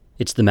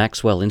It's the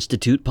Maxwell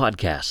Institute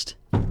podcast.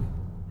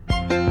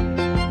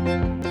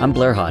 I'm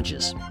Blair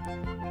Hodges.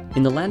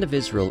 In the land of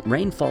Israel,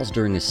 rain falls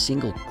during a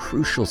single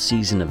crucial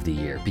season of the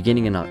year,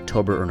 beginning in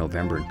October or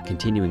November and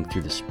continuing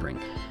through the spring.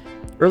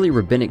 Early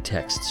rabbinic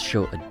texts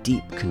show a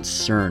deep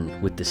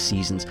concern with the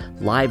seasons.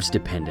 Lives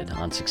depended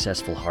on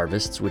successful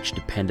harvests, which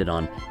depended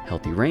on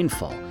healthy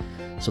rainfall.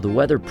 So the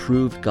weather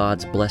proved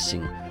God's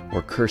blessing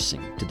or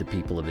cursing to the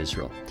people of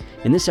Israel.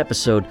 In this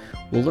episode,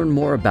 we'll learn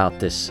more about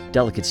this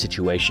delicate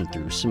situation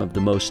through some of the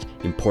most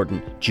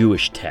important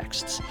Jewish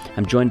texts.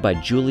 I'm joined by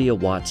Julia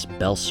Watts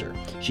Belser.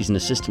 She's an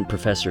assistant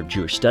professor of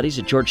Jewish studies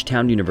at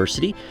Georgetown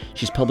University.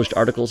 She's published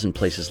articles in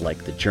places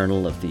like the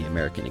Journal of the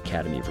American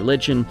Academy of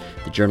Religion,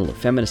 the Journal of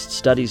Feminist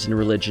Studies in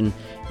Religion,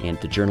 and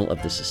the Journal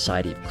of the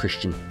Society of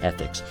Christian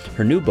Ethics.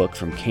 Her new book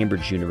from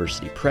Cambridge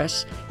University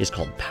Press is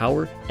called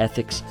Power,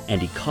 Ethics,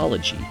 and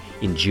Ecology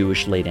in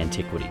Jewish Late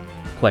Antiquity.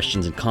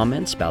 Questions and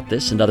comments about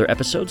this and other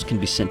episodes can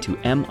be sent to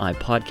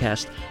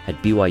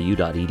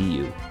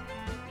MIPodcast@byu.edu.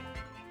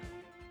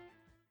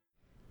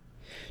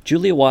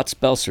 Julia Watts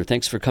Belser,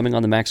 thanks for coming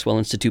on the Maxwell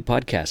Institute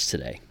podcast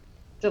today.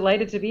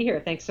 Delighted to be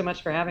here. Thanks so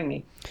much for having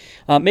me.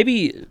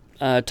 Maybe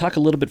talk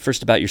a little bit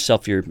first about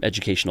yourself, your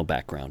educational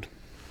background.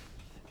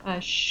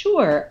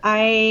 Sure.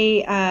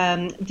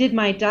 I did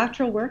my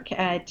doctoral work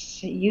at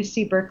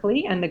UC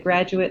Berkeley and the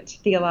Graduate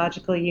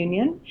Theological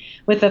Union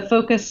with a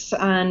focus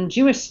on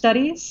Jewish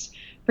studies,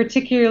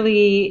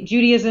 particularly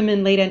Judaism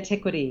in late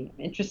antiquity.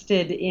 I'm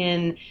interested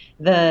in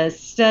the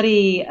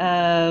study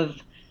of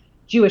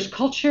Jewish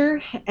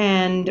culture,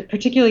 and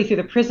particularly through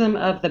the prism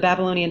of the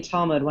Babylonian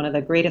Talmud, one of the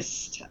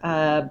greatest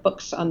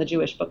books on the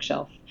Jewish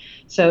bookshelf.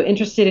 So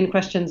interested in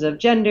questions of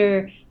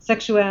gender,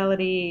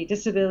 sexuality,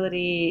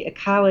 disability,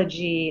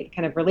 ecology,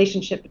 kind of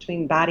relationship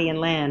between body and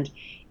land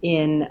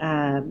in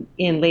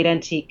late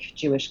antique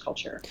Jewish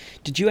culture.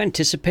 Did you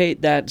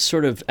anticipate that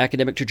sort of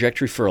academic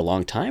trajectory for a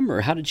long time,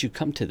 or how did you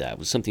come to that?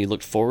 Was it something you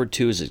looked forward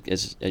to as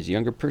a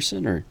younger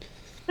person, or?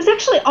 I was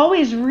actually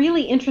always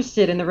really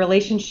interested in the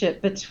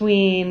relationship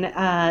between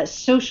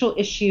social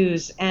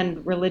issues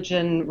and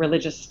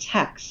religious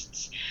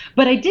texts.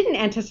 But I didn't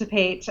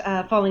anticipate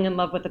falling in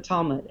love with the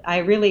Talmud.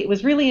 It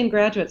was really in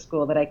graduate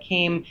school that I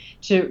came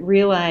to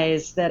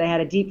realize that I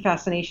had a deep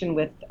fascination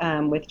with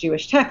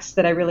Jewish texts,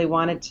 that I really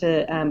wanted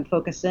to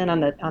focus in on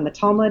the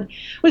Talmud.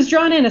 Was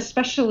drawn in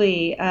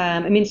especially,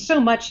 so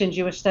much in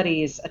Jewish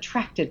studies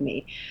attracted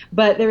me.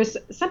 But there was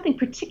something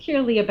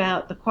particularly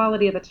about the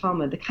quality of the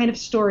Talmud, the kind of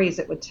stories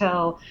it would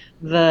tell,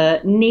 the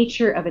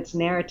nature of its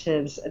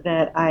narratives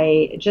that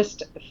I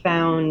just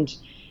found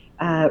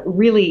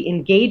really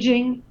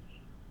engaging,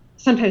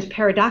 sometimes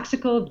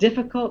paradoxical,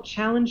 difficult,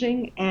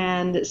 challenging,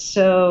 and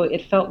so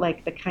it felt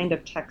like the kind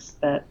of text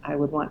that I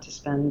would want to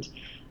spend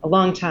a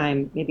long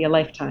time, maybe a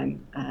lifetime,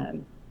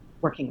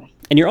 working with.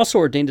 And you're also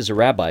ordained as a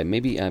rabbi.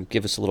 Maybe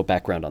give us a little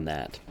background on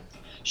that.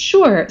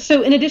 Sure.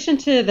 So in addition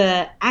to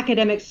the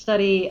academic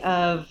study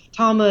of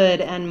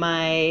Talmud and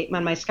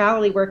my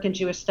scholarly work in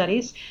Jewish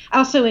studies, I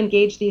also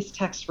engage these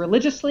texts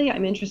religiously.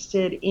 I'm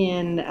interested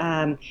in,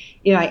 I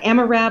am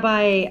a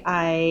rabbi.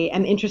 I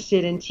am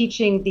interested in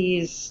teaching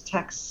these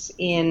texts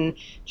in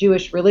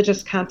Jewish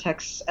religious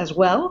contexts as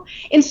well.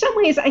 In some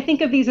ways, I think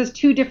of these as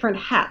two different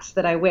hats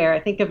that I wear. I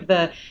think of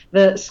the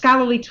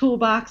scholarly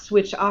toolbox,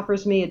 which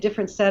offers me a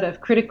different set of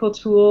critical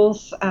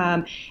tools,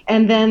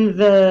 and then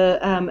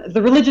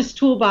the religious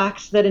toolbox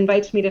that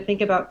invites me to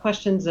think about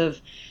questions of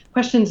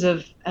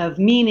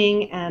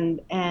meaning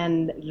and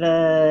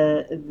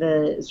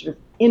the sort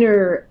of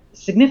inner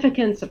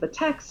significance of the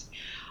text.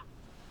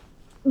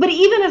 But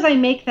even as I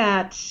make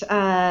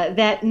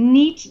that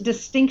neat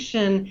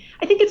distinction,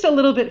 I think it's a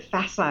little bit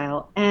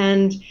facile.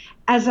 And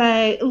as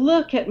I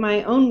look at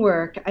my own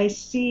work,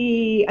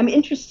 I'm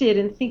interested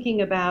in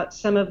thinking about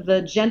some of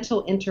the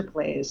gentle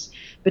interplays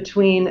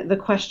between the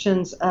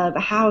questions of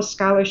how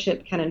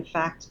scholarship can in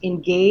fact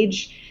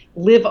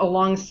live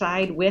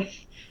alongside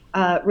with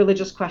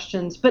religious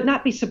questions, but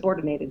not be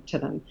subordinated to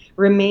them.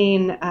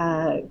 Remain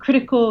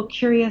critical,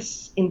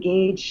 curious,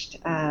 engaged,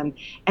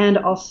 and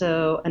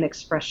also an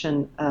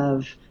expression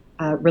of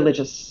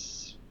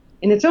religious,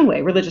 in its own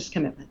way, religious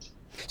commitment.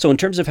 So in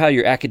terms of how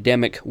your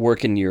academic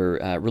work and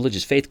your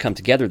religious faith come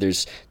together,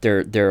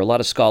 there are a lot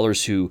of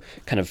scholars who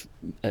kind of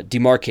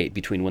demarcate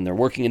between when they're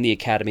working in the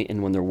academy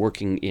and when they're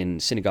working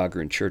in synagogue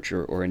or in church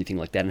or anything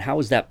like that. And how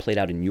has that played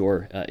out in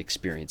your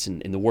experience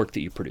in the work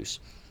that you produce?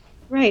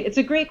 Right. It's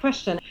a great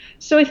question.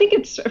 So I think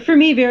it's, for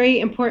me, very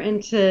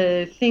important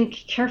to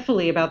think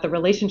carefully about the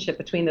relationship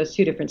between those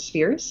two different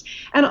spheres.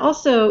 And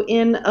also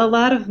in a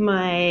lot of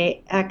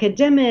my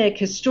academic,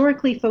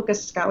 historically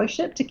focused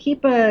scholarship, to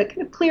keep a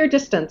kind of clear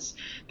distance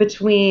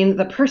between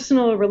the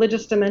personal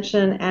religious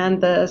dimension and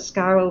the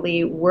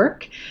scholarly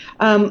work.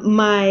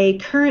 My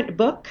current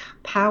book,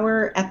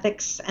 Power,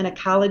 Ethics, and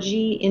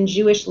Ecology in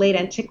Jewish Late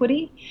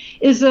Antiquity,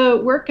 is a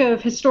work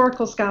of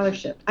historical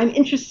scholarship. I'm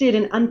interested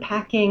in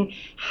unpacking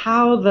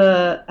how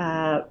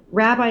the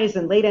rabbis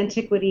in late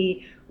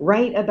antiquity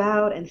write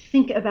about and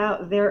think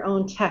about their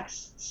own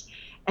texts.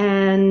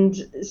 And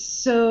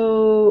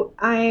so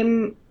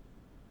I'm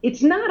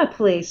it's not a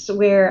place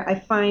where I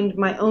find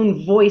my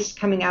own voice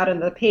coming out on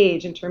the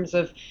page in terms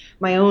of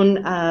my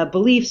own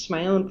beliefs,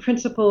 my own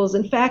principles.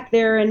 In fact,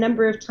 there are a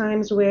number of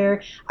times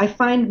where I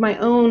find my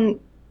own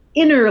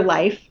inner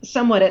life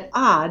somewhat at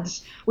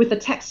odds with the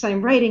texts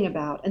I'm writing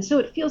about. And so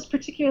it feels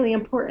particularly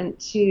important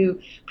to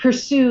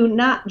pursue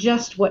not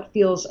just what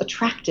feels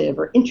attractive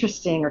or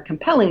interesting or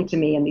compelling to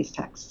me in these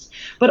texts,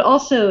 but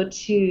also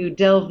to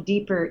delve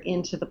deeper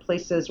into the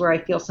places where I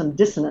feel some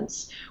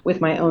dissonance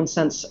with my own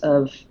sense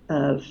of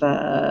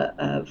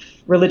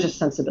religious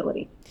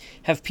sensibility.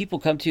 Have people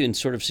come to you and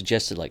sort of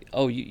suggested like,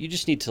 oh, you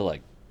just need to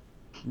like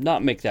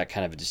not make that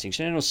kind of a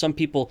distinction? I know some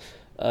people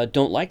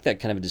don't like that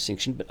kind of a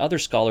distinction, but other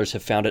scholars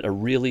have found it a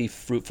really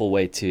fruitful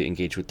way to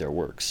engage with their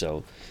work.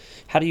 So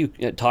how do you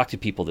talk to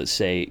people that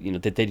say,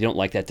 that they don't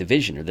like that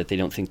division or that they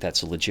don't think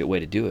that's a legit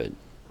way to do it?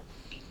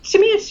 To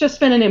me, it's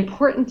just been an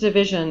important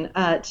division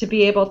to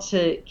be able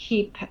to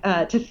keep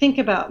to think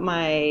about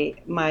my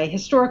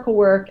historical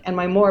work and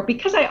my more,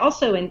 because I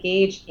also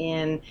engage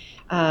in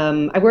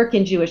I work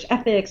in Jewish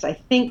ethics. I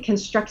think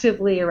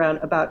constructively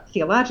about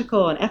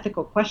theological and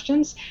ethical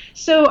questions.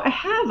 So I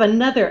have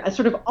a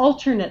sort of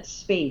alternate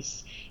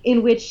space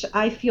in which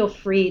I feel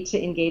free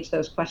to engage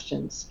those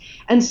questions.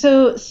 And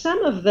so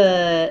some of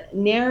the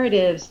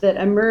narratives that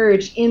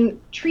emerge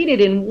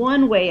treated in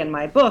one way in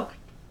my book,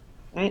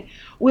 right,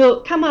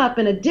 will come up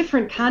in a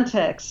different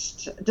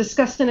context,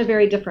 discussed in a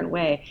very different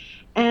way.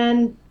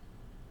 And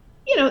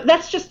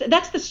that's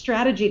the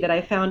strategy that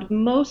I found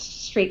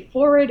most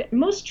straightforward,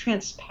 most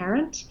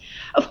transparent.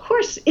 Of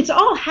course, it's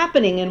all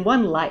happening in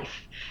one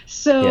life.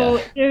 So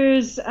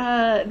there's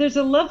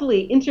a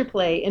lovely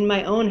interplay in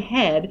my own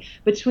head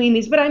between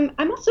these, but I'm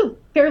also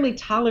fairly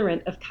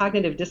tolerant of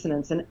cognitive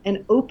dissonance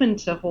and open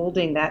to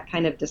holding that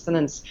kind of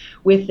dissonance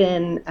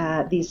within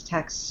these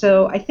texts.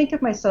 So I think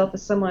of myself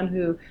as someone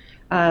who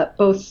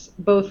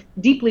both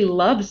deeply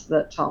loves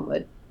the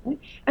Talmud, right,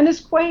 and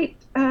is quite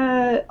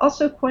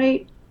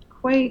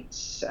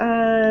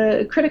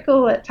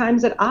critical at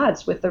times, at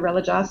odds with the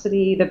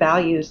religiosity, the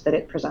values that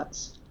it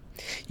presents.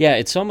 Yeah,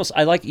 it's almost,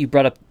 I like you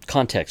brought up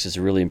context is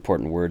a really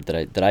important word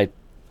that I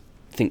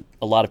think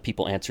a lot of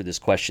people answer this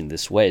question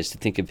this way, is to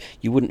think of,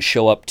 you wouldn't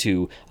show up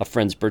to a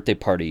friend's birthday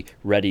party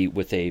ready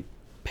with a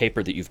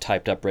paper that you've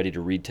typed up ready to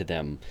read to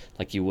them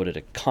like you would at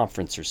a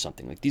conference or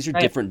something. Like, these are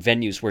different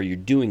venues where you're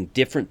doing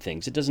different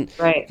things. It doesn't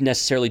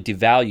necessarily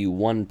devalue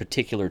one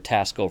particular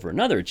task over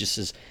another. It just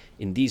says,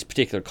 in these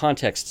particular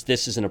contexts,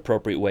 this is an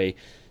appropriate way.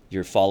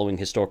 You're following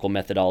historical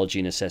methodology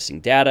and assessing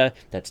data.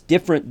 That's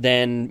different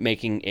than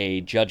making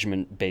a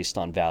judgment based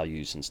on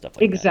values and stuff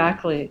like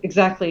that.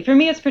 Exactly. For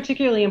me, it's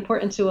particularly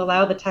important to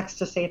allow the text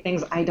to say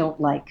things I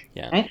don't like.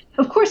 Yeah. Right?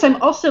 Of course, I'm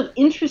also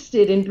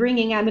interested in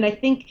bringing out, I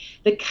think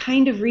the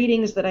kind of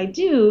readings that I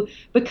do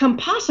become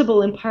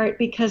possible in part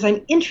because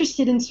I'm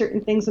interested in certain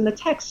things in the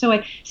text. So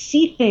I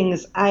see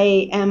things,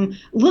 I am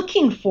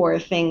looking for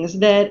things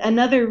that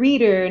another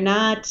reader,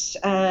 not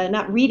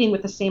reading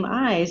with the same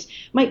eyes,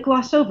 might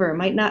gloss over,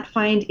 might not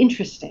find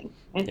interesting.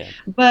 Right? Yeah.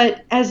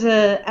 But as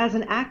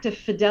an act of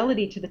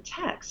fidelity to the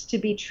text, to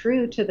be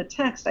true to the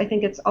text, I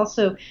think it's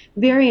also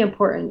very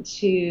important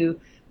to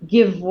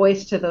give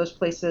voice to those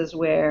places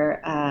where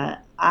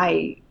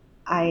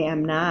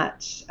I'm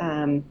not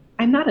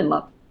in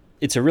love.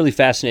 It's a really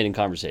fascinating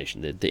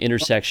conversation, the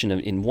intersection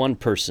in one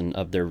person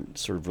of their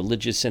sort of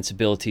religious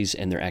sensibilities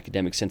and their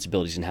academic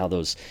sensibilities and how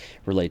those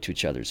relate to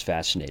each other is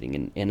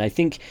fascinating. And I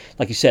think,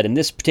 like you said, in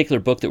this particular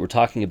book that we're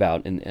talking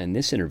about in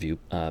this interview,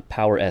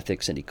 Power,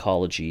 Ethics, and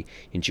Ecology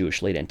in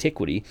Jewish Late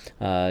Antiquity,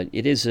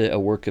 it is a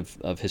work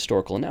of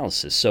historical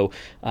analysis. So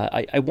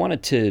I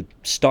wanted to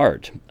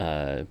start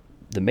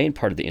the main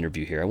part of the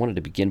interview here. I wanted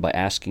to begin by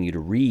asking you to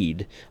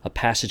read a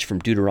passage from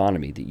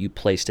Deuteronomy that you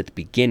placed at the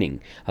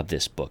beginning of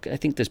this book. I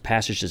think this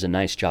passage does a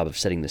nice job of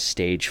setting the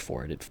stage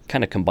for it. It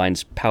kind of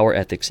combines power,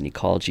 ethics, and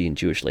ecology in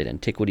Jewish late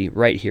antiquity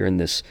right here in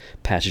this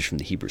passage from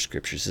the Hebrew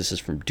Scriptures. This is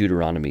from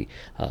Deuteronomy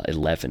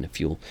 11, if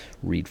you'll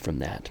read from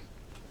that.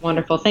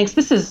 Wonderful. Thanks.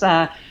 This is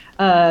a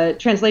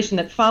translation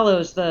that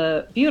follows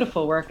the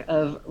beautiful work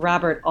of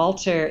Robert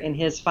Alter in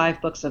his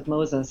 5 books of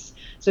Moses.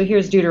 So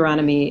here's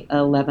Deuteronomy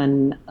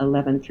 11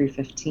 through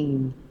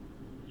 15.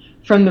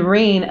 From the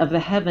rain of the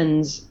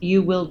heavens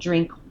you will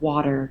drink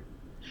water,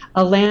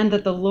 a land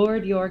that the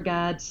Lord your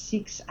God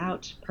seeks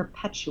out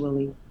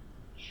perpetually.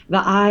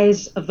 The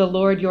eyes of the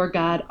Lord your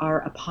God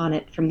are upon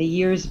it from the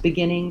year's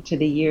beginning to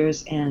the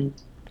year's end.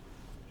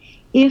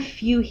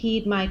 If you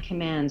heed my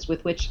commands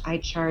with which I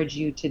charge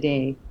you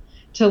today,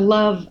 to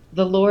love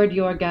the Lord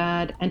your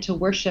God and to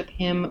worship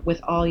him with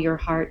all your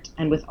heart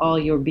and with all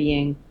your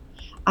being,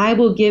 I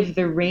will give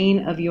the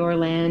rain of your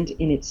land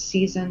in its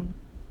season,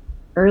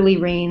 early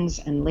rains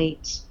and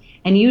late,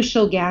 and you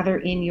shall gather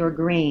in your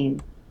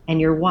grain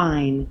and your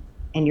wine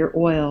and your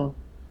oil,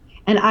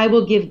 and I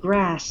will give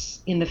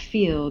grass in the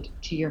field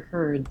to your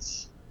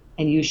herds,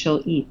 and you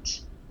shall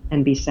eat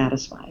and be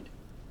satisfied.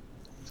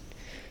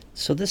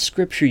 So this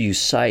scripture you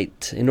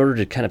cite in order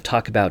to kind of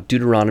talk about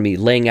Deuteronomy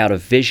laying out a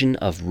vision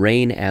of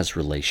rain as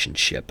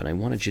relationship, and I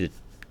wanted you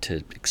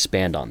to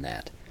expand on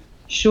that.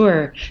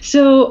 Sure.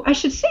 So I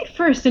should say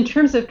first, in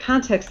terms of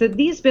context, that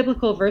these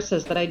biblical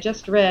verses that I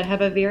just read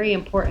have a very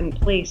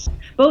important place,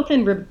 both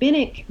in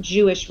rabbinic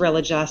Jewish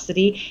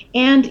religiosity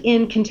and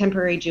in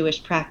contemporary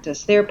Jewish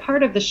practice. They're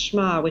part of the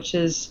Shema, which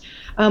is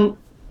probably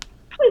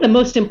the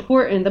most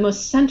important, the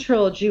most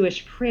central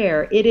Jewish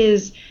prayer. It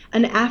is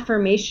an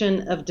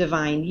affirmation of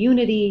divine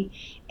unity,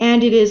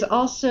 and it is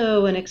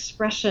also an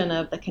expression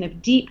of the kind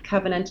of deep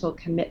covenantal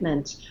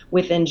commitment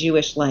within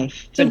Jewish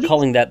life. I've been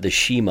calling that the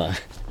Shema.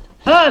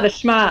 Oh, the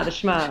Shema, the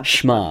Shema.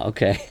 Shema,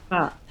 okay.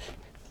 Shema.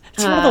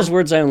 It's one of those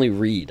words I only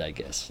read, I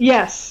guess.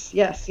 Yes.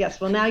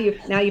 Well, now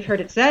you've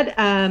heard it said.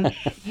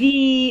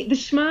 The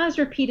Shema is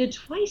repeated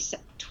twice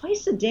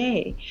a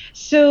day.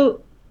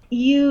 So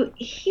you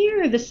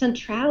hear the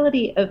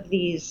centrality of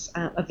these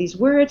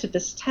words, of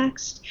this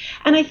text,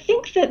 and I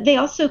think that they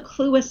also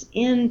clue us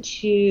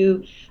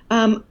into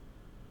an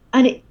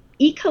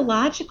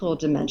ecological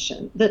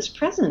dimension that's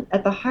present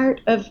at the heart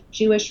of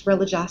Jewish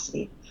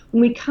religiosity. When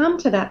we come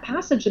to that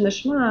passage in the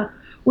Shema,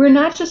 we're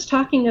not just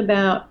talking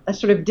about a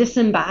sort of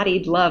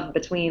disembodied love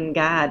between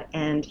God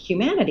and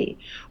humanity.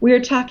 We are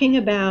talking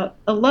about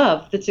a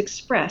love that's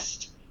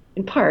expressed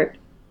in part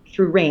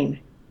through rain,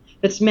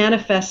 that's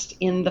manifest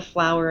in the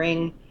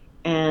flowering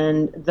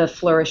and the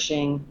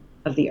flourishing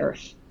of the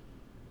earth.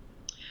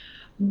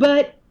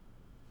 But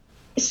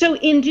so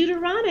in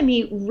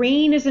Deuteronomy,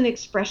 rain is an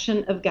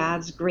expression of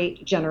God's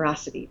great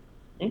generosity.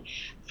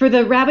 For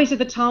the rabbis of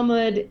the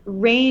Talmud,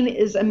 rain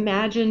is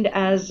imagined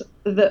as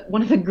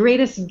one of the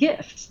greatest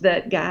gifts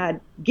that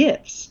God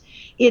gives.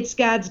 It's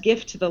God's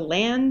gift to the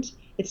land.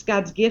 It's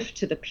God's gift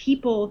to the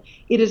people.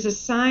 It is a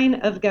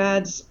sign of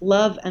God's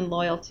love and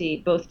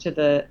loyalty, both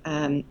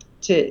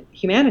to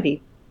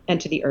humanity and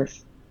to the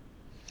earth.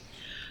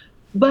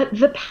 But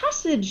the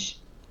passage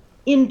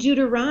in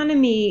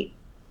Deuteronomy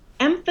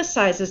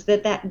emphasizes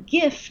that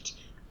gift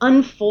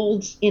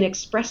unfolds in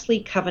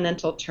expressly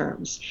covenantal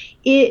terms.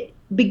 It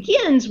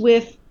begins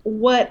with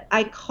what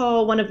I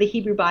call one of the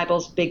Hebrew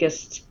Bible's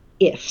biggest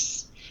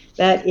ifs.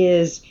 That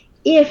is,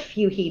 if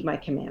you heed my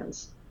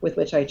commands with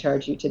which I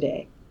charge you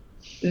today,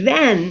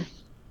 then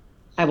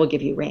I will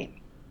give you rain.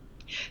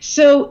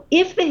 So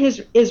if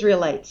the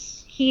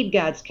Israelites heed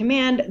God's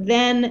command,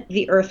 then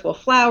the earth will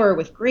flower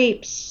with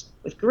grapes,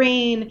 with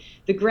grain,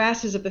 the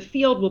grasses of the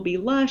field will be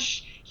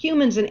lush,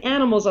 humans and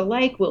animals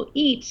alike will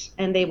eat,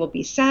 and they will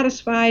be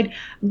satisfied.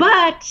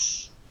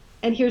 But,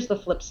 and here's the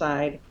flip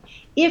side,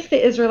 if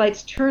the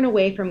Israelites turn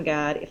away from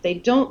God, if they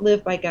don't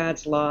live by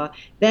God's law,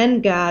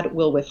 then God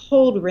will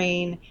withhold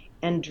rain,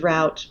 and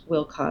drought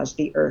will cause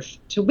the earth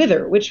to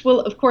wither, which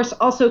will, of course,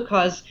 also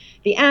cause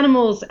the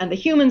animals and the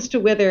humans to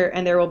wither,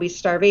 and there will be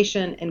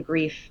starvation and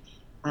grief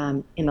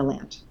in the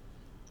land.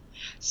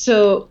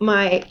 So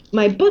my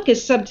book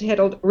is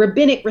subtitled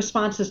Rabbinic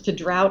Responses to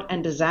Drought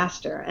and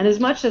Disaster. And as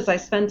much as I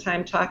spend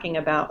time talking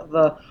about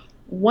the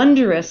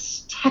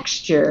wondrous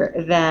texture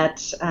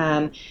that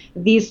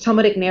these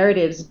Talmudic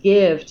narratives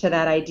give to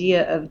that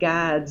idea of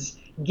God's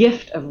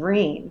gift of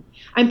rain,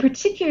 I'm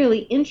particularly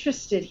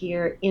interested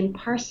here in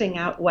parsing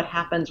out what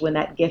happens when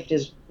that gift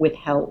is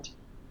withheld,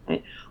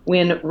 right?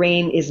 When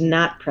rain is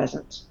not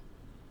present.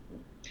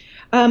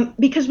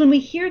 Because when we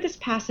hear this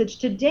passage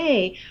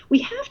today, we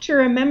have to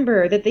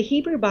remember that the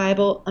Hebrew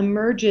Bible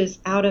emerges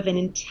out of an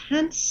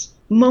intense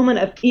moment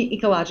of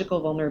ecological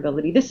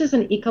vulnerability. This is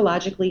an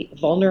ecologically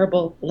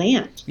vulnerable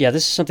land. Yeah,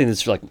 this is something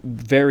that's like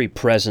very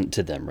present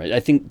to them, right? I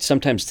think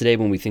sometimes today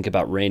when we think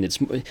about rain, it's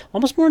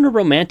almost more in a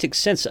romantic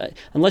sense.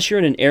 Unless you're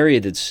in an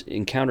area that's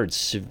encountered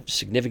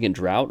significant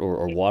drought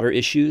or water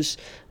issues,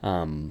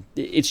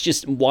 it's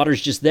just,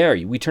 water's just there.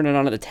 We turn it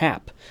on at the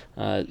tap.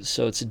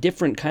 So it's a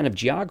different kind of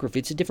geography.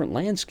 It's a different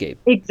landscape.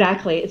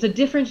 Exactly. It's a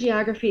different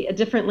geography, a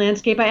different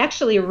landscape. I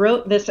actually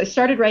wrote this. I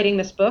started writing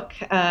this book.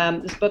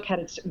 This book had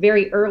its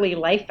very early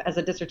life as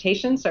a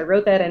dissertation. So I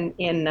wrote that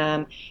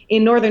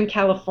in Northern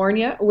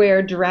California,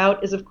 where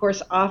drought is, of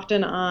course,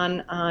 often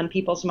on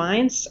people's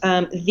minds.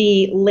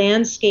 The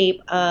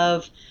landscape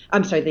of,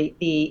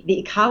 the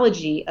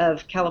ecology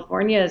of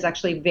California is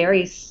actually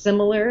very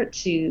similar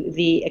to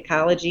the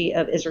ecology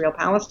of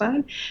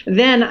Israel-Palestine.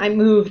 Then I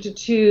moved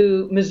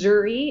to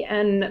Missouri,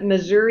 and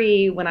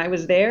Missouri, when I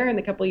was there, in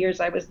the couple of years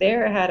I was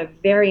there, had a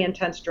very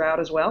intense drought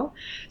as well.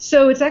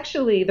 So it's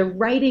actually, the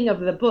writing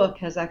of the book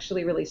has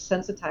actually really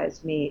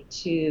sensitized me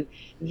to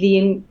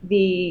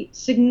the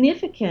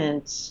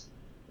significant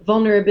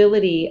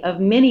vulnerability of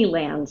many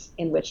lands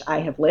in which I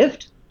have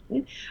lived.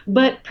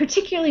 But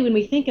particularly when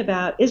we think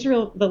about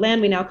Israel, the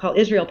land we now call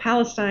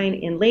Israel-Palestine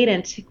in late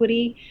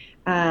antiquity,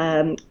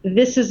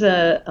 this is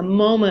a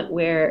moment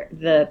where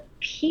the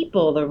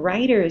people, the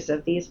writers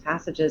of these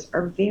passages,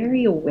 are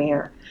very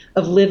aware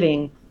of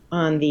living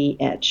on the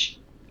edge.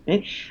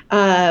 Right?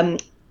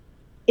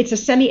 It's a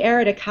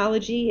semi-arid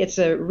ecology. It's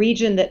a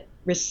region that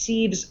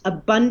receives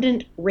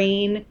abundant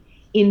rain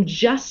in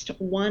just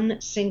one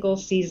single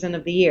season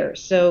of the year.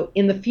 So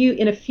in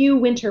a few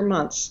winter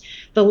months,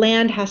 the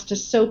land has to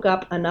soak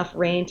up enough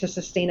rain to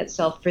sustain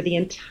itself for the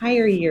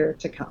entire year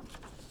to come.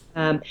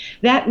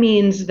 That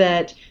means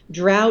that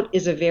drought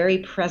is a very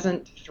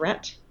present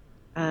threat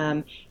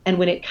And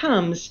when it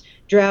comes,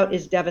 drought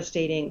is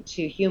devastating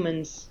to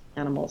humans,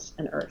 animals,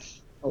 and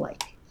earth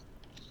alike.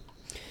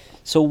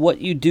 So what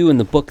you do in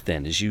the book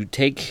then is you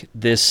take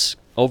this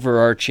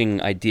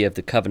overarching idea of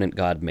the covenant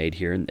God made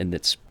here, and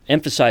it's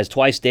emphasized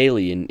twice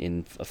daily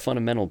in a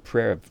fundamental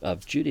prayer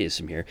of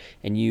Judaism here,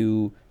 and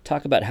you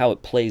talk about how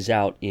it plays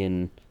out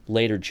in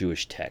later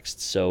Jewish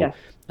texts. So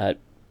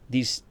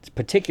these,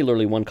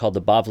 particularly one called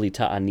the Bavli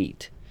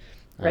Ta'anit,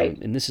 right.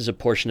 And this is a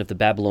portion of the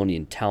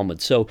Babylonian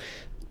Talmud. So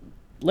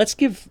let's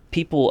give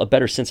people a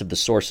better sense of the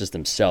sources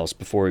themselves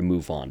before we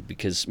move on,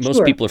 because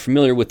most people are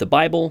familiar with the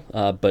Bible,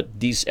 but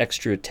these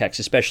extra texts,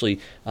 especially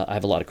I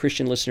have a lot of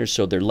Christian listeners,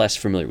 so they're less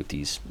familiar with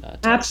these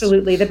texts.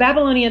 Absolutely. The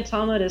Babylonian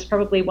Talmud is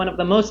probably one of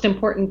the most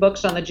important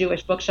books on the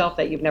Jewish bookshelf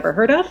that you've never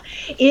heard of.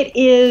 It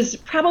is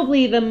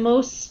probably the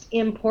most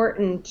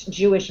important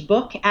Jewish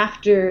book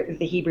after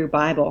the Hebrew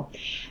Bible.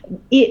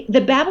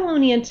 The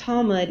Babylonian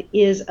Talmud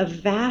is a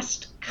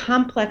vast,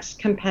 complex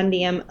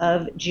compendium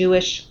of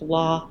Jewish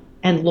law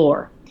and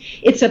lore.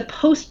 It's a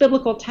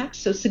post-biblical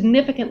text, so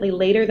significantly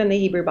later than the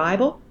Hebrew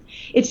Bible.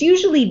 It's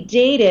usually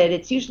dated,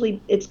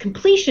 its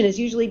completion is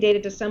usually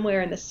dated to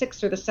somewhere in the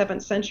 6th or the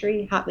 7th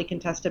century, hotly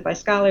contested by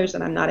scholars,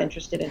 and I'm not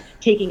interested in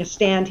taking a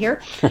stand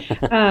here.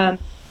 That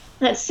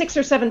 6th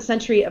or 7th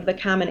century of the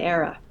Common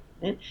Era.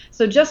 Right?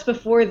 So just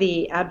before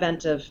the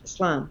advent of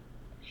Islam.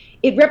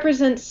 It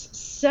represents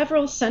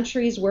several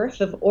centuries worth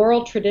of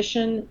oral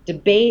tradition,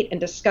 debate, and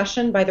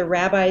discussion by the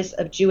rabbis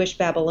of Jewish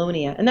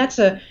Babylonia. And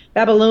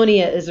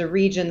Babylonia is a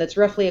region that's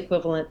roughly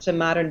equivalent to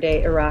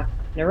modern-day Iraq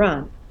and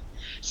Iran.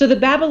 So the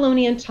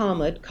Babylonian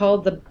Talmud,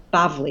 called the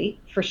Bavli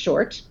for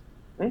short,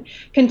 right,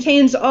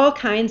 contains all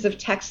kinds of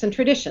texts and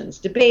traditions,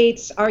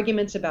 debates,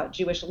 arguments about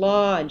Jewish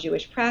law and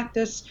Jewish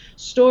practice,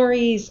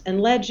 stories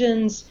and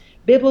legends,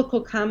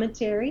 biblical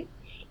commentary.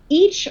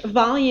 Each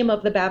volume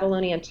of the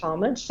Babylonian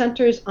Talmud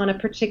centers on a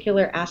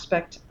particular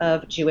aspect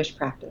of Jewish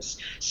practice.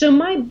 So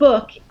my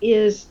book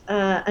is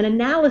an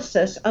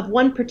analysis of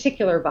one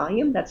particular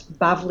volume, that's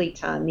Bavli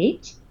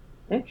Ta'anit.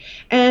 Okay?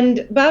 And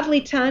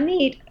Bavli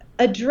Ta'anit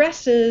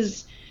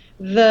addresses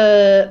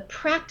the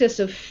practice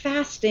of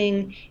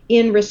fasting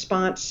in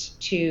response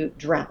to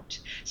drought.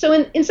 So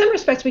in some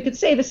respects, we could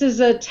say this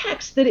is a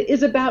text that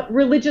is about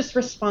religious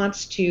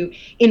response to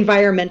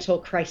environmental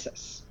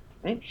crisis.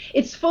 Right?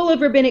 It's full of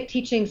rabbinic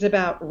teachings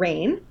about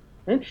rain,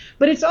 right?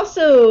 But it's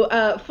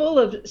also full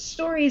of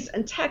stories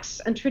and texts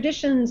and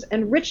traditions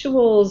and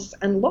rituals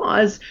and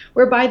laws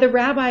whereby the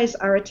rabbis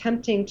are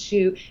attempting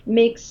to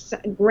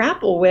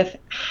grapple with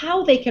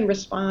how they can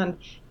respond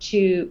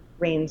to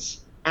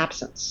rain's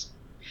absence.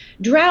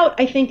 Drought,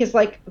 I think, is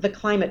like the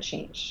climate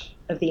change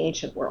of the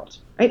ancient world.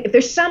 Right? If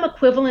there's some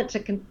equivalent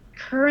to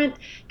current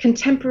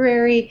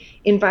contemporary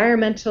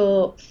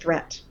environmental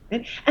threat,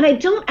 right? And I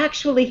don't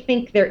actually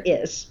think there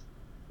is.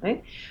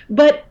 Right?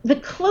 But the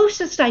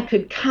closest I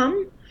could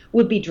come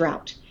would be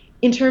drought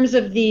in terms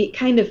of the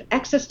kind of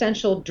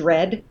existential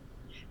dread,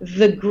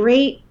 the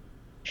great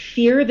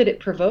fear that it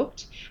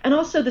provoked, and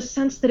also the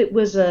sense that it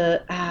was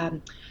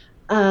a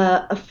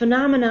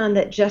phenomenon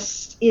that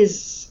just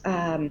is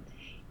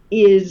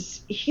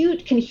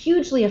huge, can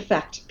hugely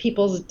affect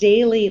people's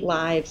daily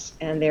lives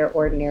and their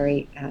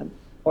ordinary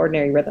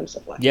rhythms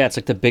of life. Yeah, it's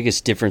like the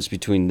biggest difference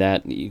between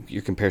that,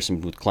 your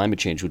comparison with climate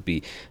change would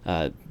be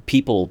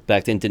people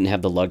back then didn't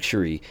have the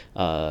luxury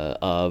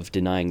of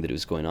denying that it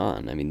was going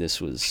on. I mean, this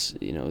was,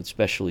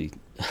 especially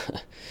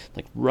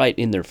like right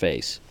in their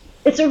face.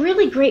 It's a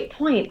really great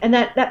point. And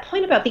that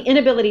point about the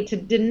inability to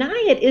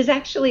deny it is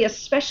actually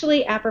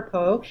especially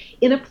apropos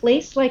in a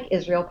place like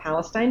Israel,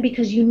 Palestine,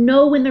 because you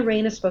know when the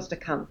rain is supposed to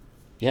come.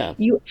 Yeah.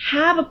 You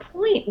have a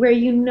point where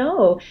you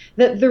know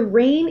that the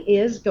rain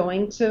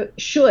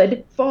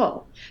should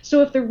fall.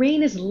 So if the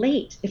rain is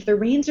late, if the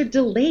rains are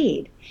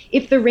delayed,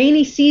 if the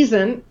rainy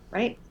season,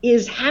 right,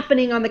 is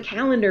happening on the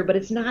calendar, but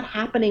it's not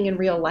happening in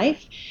real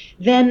life,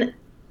 then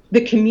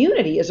the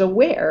community is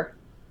aware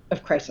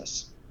of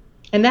crisis.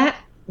 And that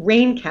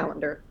rain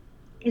calendar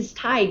is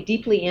tied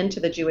deeply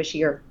into the Jewish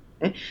year.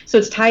 Okay? So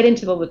it's tied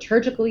into the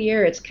liturgical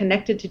year. It's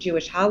connected to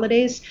Jewish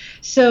holidays.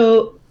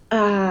 So,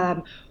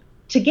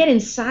 to get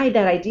inside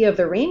that idea of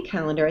the rain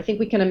calendar, I think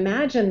we can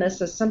imagine this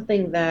as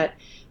something that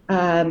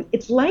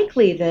it's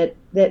likely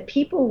that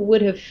people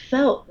would have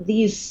felt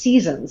these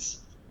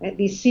seasons, right,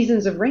 these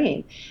seasons of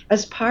rain,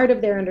 as part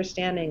of their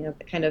understanding of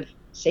the kind of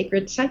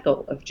sacred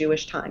cycle of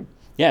Jewish time.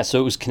 Yeah,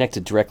 so it was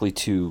connected directly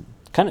to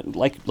kind of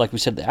like we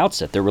said at the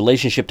outset, their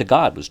relationship to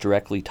God was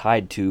directly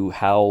tied to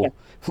how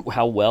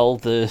well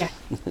the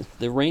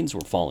rains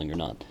were falling or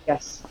not.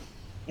 Yes.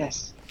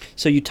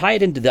 So you tie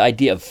it into the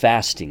idea of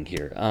fasting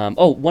here.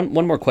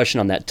 One more question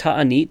on that.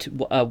 Ta'anit,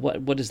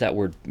 what does that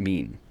word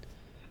mean?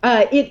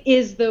 It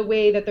is the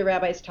way that the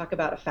rabbis talk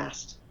about a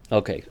fast.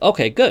 Okay,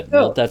 good. So,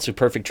 well, that's a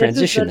perfect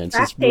transition. This is the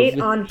tractate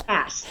on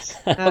fasts.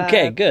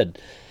 Okay, good.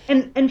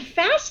 And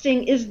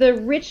fasting is the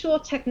ritual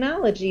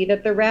technology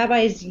that the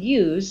rabbis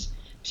use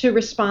to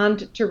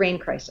respond to rain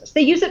crisis.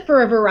 They use it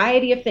for a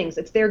variety of things.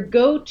 It's their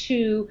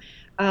go-to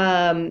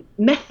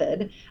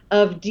method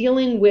of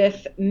dealing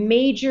with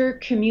major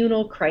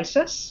communal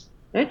crisis.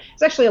 Right?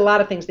 There's actually a lot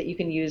of things that you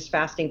can use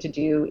fasting to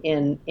do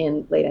in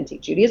late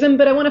antique Judaism,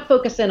 but I want to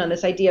focus in on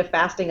this idea of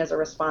fasting as a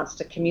response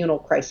to communal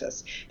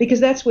crisis, because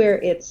that's where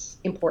it's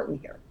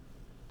important here.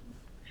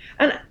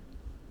 And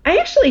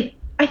I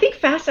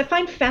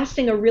find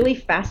fasting a really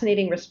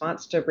fascinating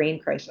response to rain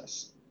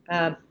crisis.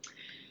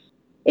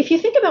 If you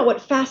think about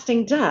what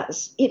fasting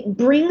does, it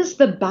brings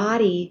the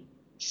body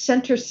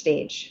center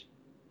stage.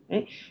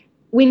 Right?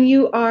 When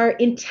you are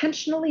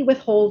intentionally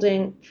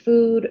withholding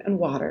food and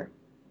water,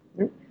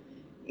 right,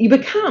 you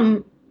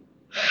become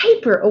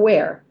hyper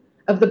aware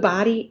of the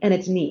body and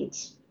its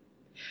needs.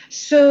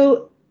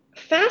 So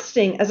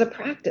fasting as a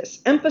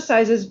practice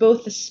emphasizes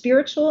both the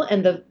spiritual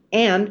and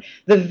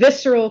the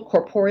visceral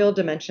corporeal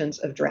dimensions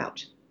of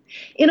drought.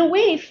 In a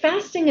way,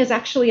 fasting is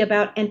actually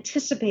about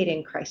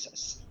anticipating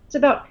crisis. It's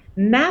about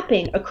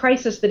mapping a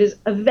crisis that is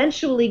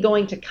eventually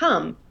going to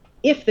come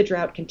if the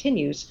drought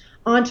continues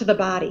onto the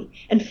body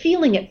and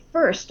feeling it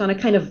first on a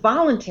kind of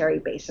voluntary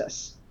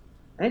basis,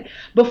 right,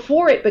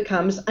 before it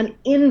becomes an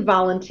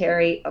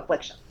involuntary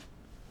affliction.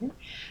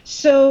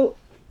 So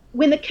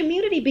when the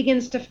community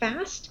begins to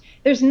fast,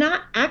 there's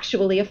not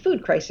actually a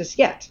food crisis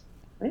yet.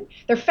 Right?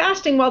 They're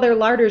fasting while their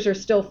larders are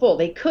still full.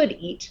 They could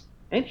eat,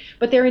 right?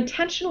 But they're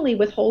intentionally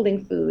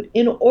withholding food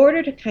in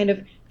order to kind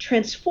of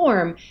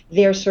transform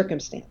their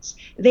circumstance.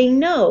 They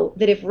know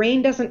that if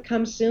rain doesn't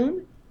come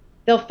soon,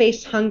 they'll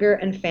face hunger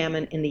and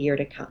famine in the year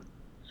to come.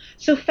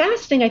 So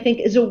fasting, I think,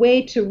 is a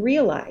way to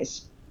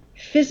realize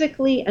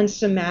physically and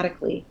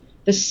somatically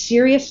the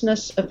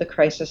seriousness of the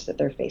crisis that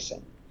they're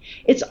facing.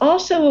 It's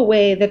also a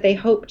way that they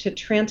hope to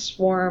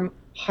transform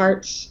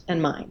hearts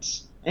and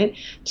minds, right?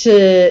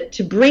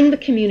 To bring the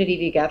community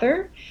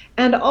together,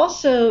 and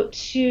also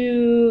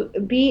to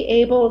be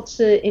able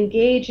to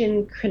engage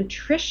in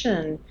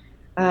contrition,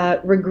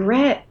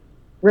 regret,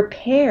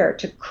 repair,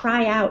 to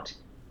cry out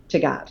to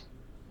God,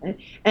 right?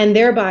 And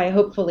thereby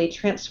hopefully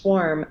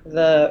transform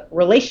the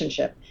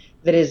relationship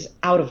that is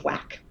out of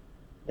whack,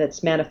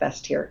 that's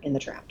manifest here in the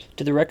drought.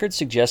 Do the records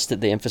suggest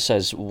that they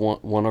emphasize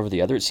one over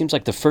the other? It seems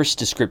like the first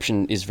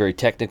description is very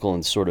technical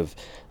and sort of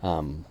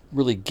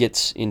really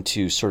gets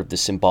into sort of the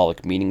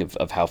symbolic meaning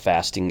of how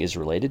fasting is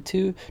related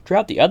to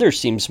drought. The other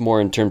seems more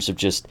in terms of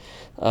just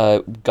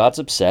God's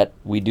upset,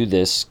 we do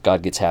this,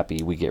 God gets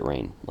happy, we get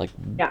rain.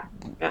 Yeah.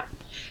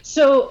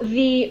 So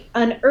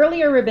an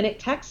earlier rabbinic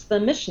text, the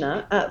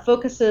Mishnah,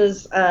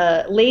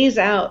 lays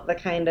out the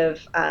kind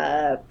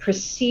of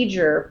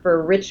procedure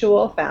for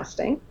ritual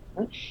fasting.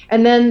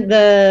 And then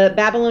the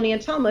Babylonian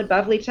Talmud,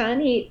 Bavli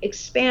Ta'anit,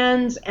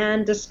 expands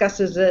and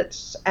discusses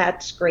it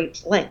at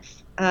great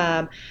length.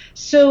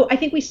 So I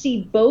think we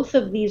see both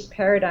of these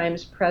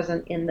paradigms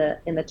present in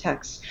the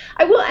text.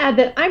 I will add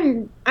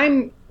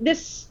that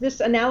this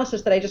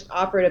analysis that I just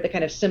offered of the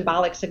kind of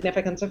symbolic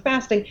significance of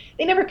fasting,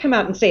 they never come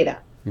out and say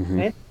that. Mm-hmm.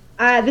 Right?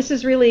 This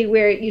is really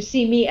where you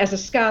see me as a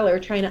scholar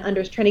trying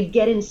to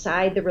get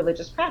inside the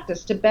religious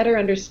practice to better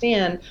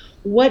understand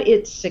what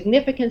its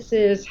significance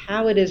is,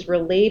 how it is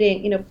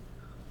relating,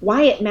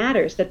 why it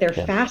matters that they're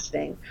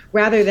fasting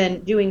rather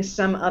than doing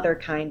some other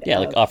kind of... Yeah,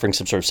 like offering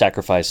some sort of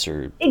sacrifice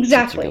or...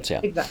 Exactly.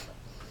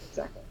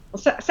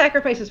 Well,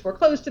 sacrifices were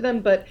closed to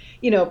them, but,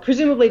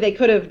 presumably they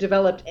could have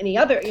developed any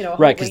other,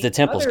 right, because the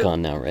temple's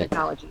gone now, right?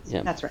 Technologies.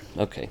 Yeah. That's right.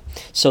 Okay.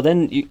 So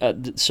then,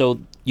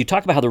 you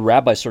talk about how the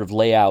rabbis sort of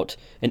lay out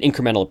an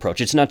incremental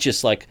approach. It's not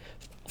just like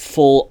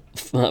full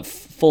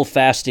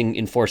fasting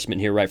enforcement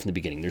here right from the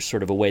beginning. There's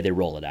sort of a way they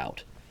roll it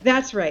out.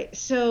 That's right.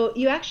 So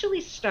you actually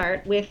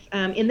start with,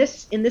 in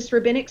this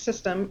rabbinic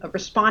system of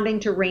responding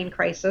to rain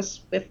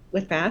crisis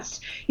with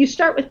fasts, you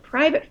start with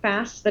private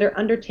fasts that are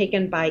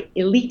undertaken by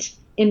elite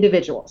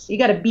individuals. You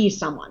got to be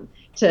someone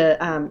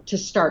to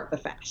start the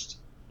fast.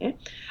 Okay?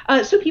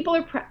 So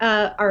people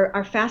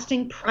are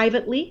fasting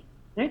privately,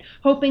 right?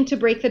 Hoping to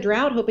break the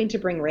drought, hoping to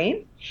bring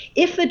rain.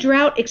 If the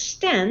drought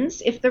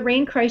extends, if the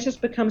rain crisis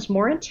becomes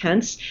more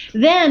intense,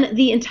 then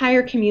the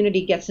entire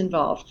community gets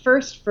involved.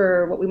 First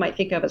for what we might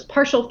think of as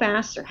partial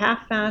fasts or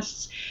half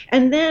fasts,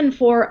 and then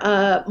for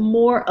a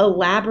more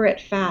elaborate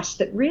fast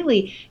that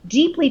really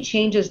deeply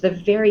changes the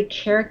very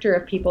character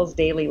of people's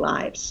daily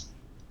lives.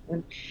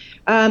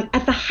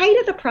 At the height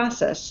of the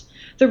process,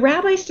 the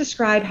rabbis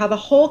describe how the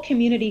whole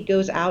community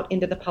goes out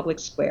into the public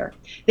square.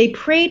 They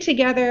pray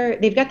together.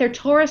 They've got their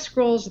Torah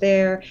scrolls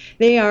there.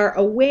 They are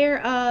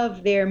aware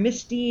of their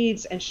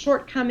misdeeds and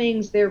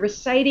shortcomings. They're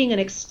reciting an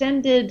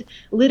extended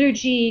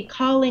liturgy,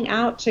 calling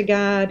out to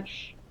God,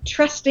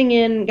 trusting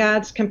in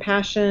God's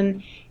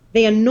compassion.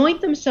 They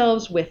anoint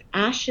themselves with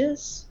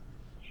ashes.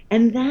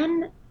 And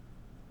then,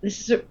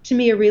 this is to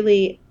me a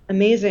really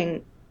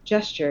amazing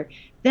gesture,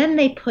 then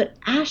they put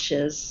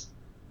ashes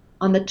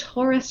on the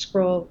Torah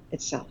scroll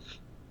itself.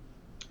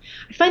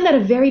 I find that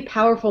a very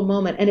powerful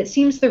moment, and it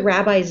seems the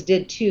rabbis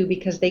did too,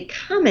 because they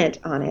comment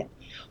on it.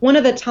 One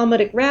of the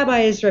Talmudic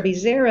rabbis, Rabbi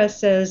Zera,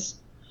 says,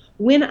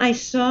 "When I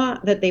saw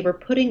that they were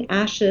putting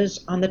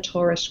ashes on the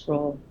Torah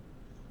scroll,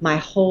 my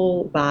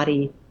whole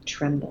body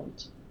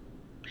trembled."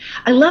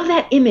 I love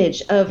that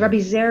image of Rabbi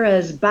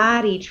Zera's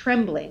body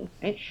trembling,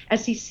 right,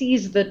 as he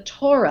sees the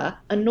Torah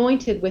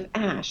anointed with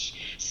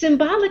ash.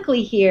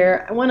 Symbolically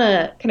here, I want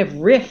to kind of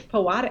riff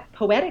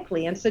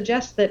poetically and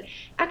suggest that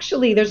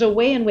actually there's a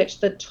way in which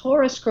the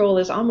Torah scroll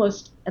is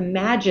almost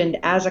imagined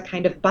as a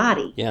kind of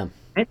body. Yeah.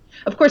 Right?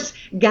 Of course,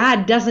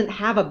 God doesn't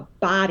have a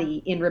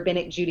body in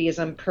Rabbinic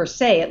Judaism per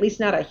se, at least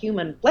not a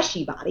human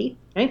fleshy body.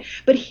 Right?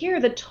 But here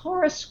the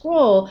Torah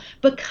scroll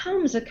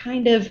becomes a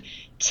kind of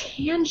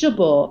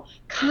tangible,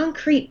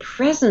 concrete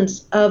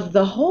presence of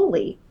the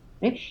holy,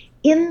 right,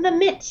 in the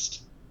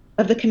midst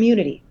of the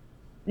community.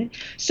 Right?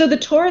 So the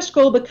Torah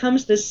scroll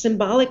becomes this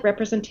symbolic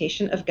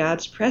representation of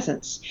God's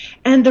presence.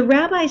 And the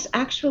rabbis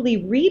actually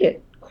read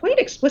it quite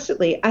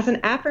explicitly as an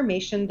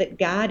affirmation that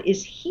God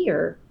is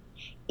here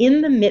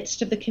in the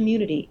midst of the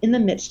community, in the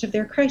midst of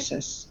their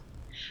crisis.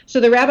 So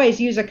the rabbis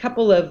use a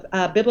couple of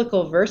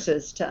biblical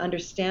verses to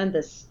understand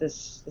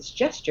this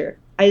gesture.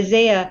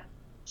 Isaiah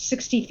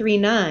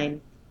 63:9,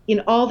 in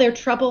all their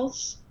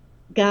troubles,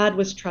 God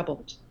was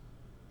troubled.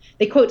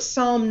 They quote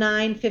Psalm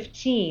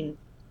 9:15.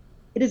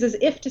 It is as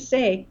if to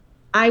say,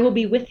 I will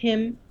be with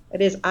him,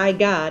 that is, I,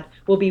 God,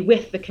 will be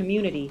with the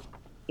community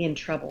in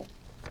trouble.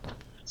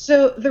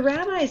 So the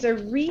rabbis are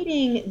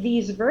reading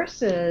these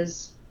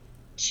verses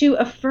to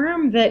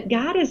affirm that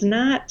God is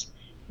not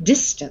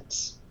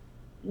distant.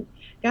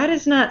 God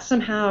is not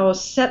somehow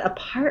set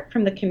apart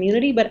from the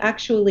community, but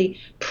actually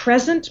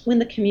present when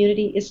the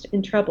community is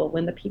in trouble,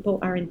 when the people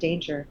are in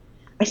danger.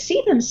 I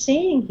see them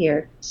saying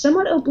here,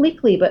 somewhat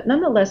obliquely, but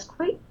nonetheless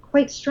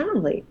quite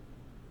strongly,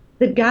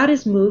 that God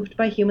is moved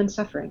by human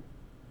suffering,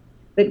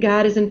 that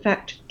God is in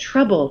fact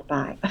troubled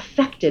by,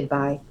 affected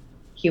by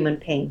human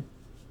pain.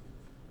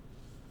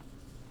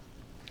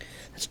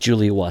 That's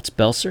Julia Watts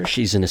Belser.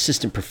 She's an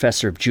assistant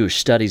professor of Jewish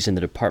studies in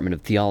the Department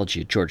of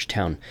Theology at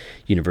Georgetown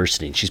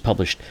University. And she's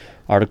published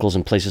articles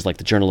in places like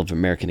the Journal of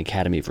American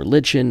Academy of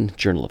Religion,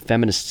 Journal of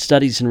Feminist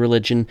Studies in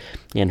Religion,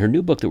 and her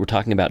new book that we're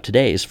talking about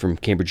today is from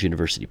Cambridge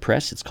University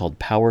Press. It's called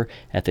Power,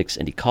 Ethics,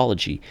 and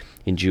Ecology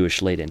in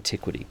Jewish Late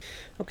Antiquity.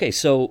 Okay,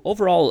 so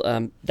overall,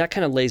 that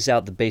kind of lays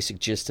out the basic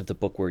gist of the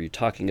book, where you're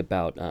talking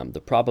about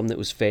the problem that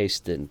was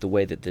faced and the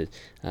way that the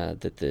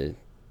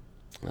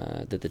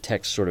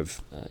text sort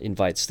of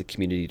invites the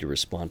community to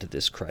respond to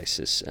this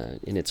crisis,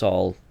 and it's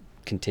all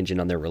contingent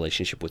on their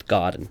relationship with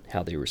God and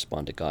how they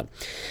respond to God.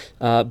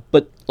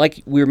 But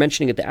like we were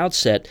mentioning at the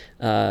outset,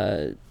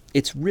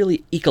 it's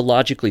really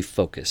ecologically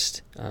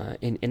focused,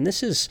 and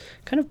this is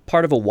kind of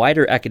part of a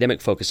wider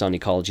academic focus on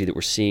ecology that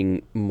we're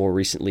seeing more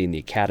recently in the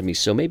academy.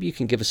 So maybe you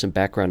can give us some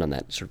background on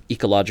that sort of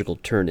ecological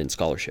turn in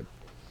scholarship.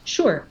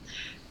 Sure.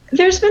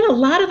 There's been a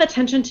lot of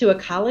attention to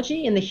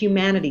ecology in the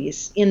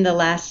humanities in the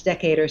last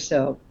decade or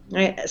so.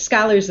 Right?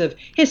 Scholars of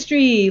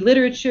history,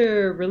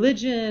 literature,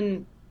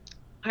 religion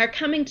are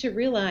coming to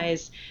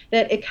realize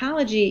that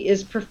ecology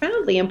is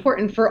profoundly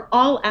important for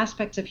all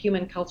aspects of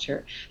human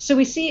culture. So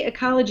we see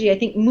ecology, I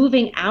think,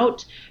 moving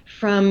out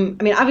from,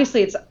 I mean,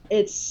 obviously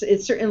it's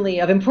certainly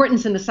of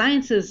importance in the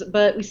sciences,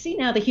 but we see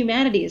now the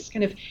humanities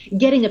kind of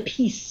getting a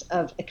piece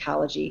of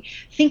ecology,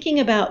 thinking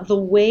about the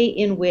way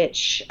in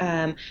which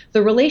the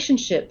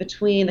relationship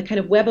between, the kind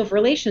of web of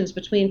relations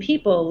between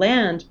people,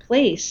 land,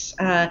 place,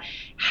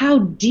 how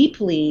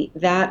deeply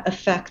that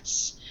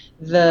affects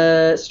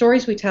the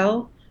stories we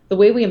tell, the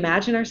way we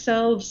imagine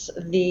ourselves,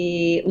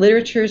 the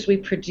literatures we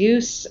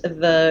produce,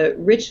 the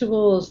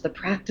rituals, the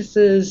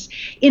practices.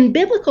 In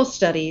biblical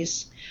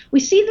studies, we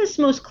see this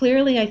most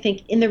clearly, I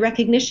think, in the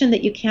recognition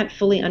that you can't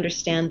fully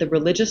understand the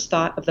religious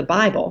thought of the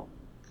Bible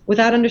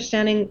without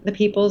understanding the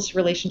people's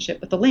relationship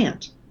with the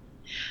land.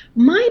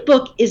 My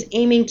book is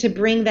aiming to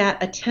bring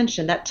that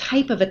attention, that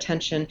type of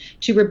attention,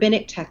 to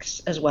rabbinic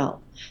texts as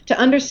well, to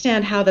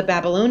understand how the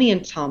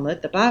Babylonian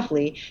Talmud, the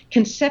Bavli,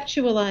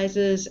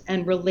 conceptualizes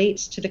and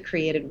relates to the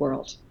created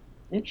world.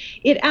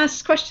 It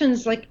asks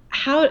questions like,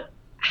 how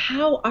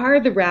are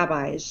the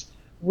rabbis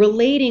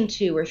relating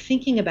to or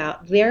thinking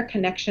about their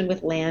connection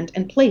with land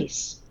and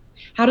place?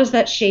 How does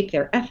that shape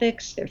their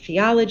ethics, their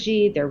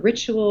theology, their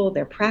ritual,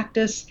 their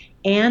practice,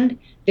 and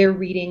their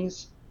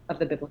readings of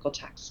the biblical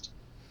text?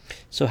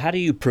 So how do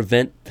you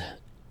prevent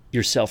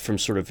yourself from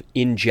sort of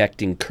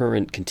injecting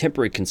current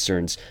contemporary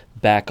concerns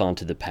back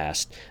onto the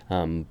past?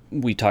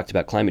 We talked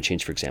about climate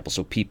change, for example.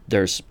 So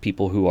there's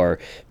people who are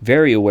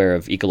very aware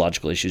of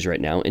ecological issues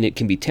right now, and it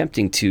can be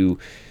tempting to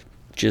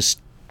just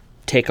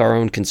take our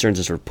own concerns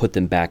and sort of put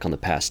them back on the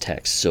past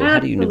text. So how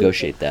do you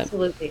negotiate that?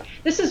 Absolutely.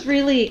 This is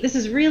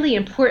really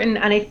important,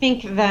 and I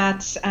think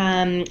that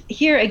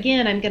here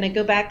again I'm going to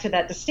go back to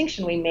that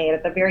distinction we made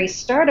at the very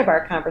start of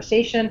our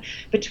conversation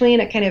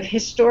between a kind of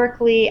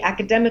historically,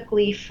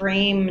 academically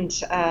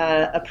framed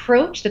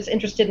approach that's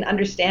interested in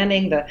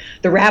understanding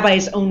the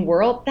rabbi's own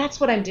world. That's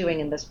what I'm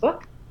doing in this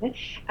book.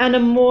 And a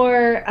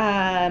more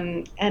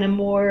kind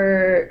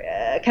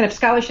of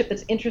scholarship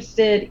that's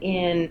interested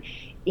in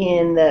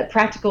the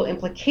practical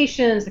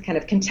implications, the kind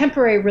of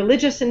contemporary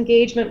religious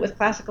engagement with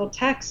classical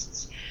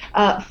texts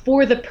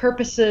for the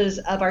purposes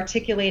of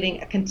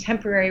articulating a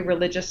contemporary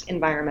religious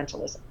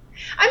environmentalism.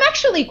 I'm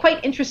actually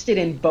quite interested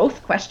in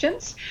both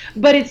questions,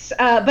 but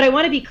I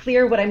want to be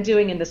clear what I'm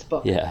doing in this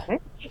book. Yeah. Okay?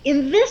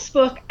 In this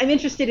book, I'm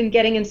interested in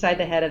getting inside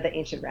the head of the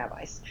ancient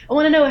rabbis. I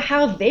want to know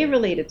how they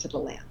related to the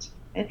land.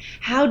 Okay?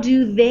 How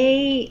do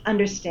they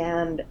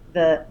understand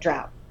the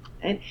drought?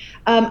 Right?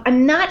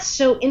 I'm not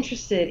so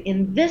interested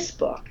in this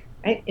book.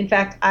 Right? In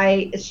fact,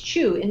 I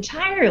eschew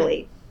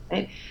entirely,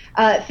 right,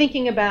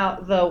 thinking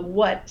about the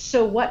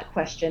what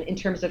question in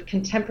terms of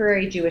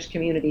contemporary Jewish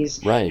communities.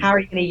 Right. How are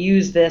you going to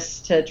use this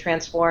to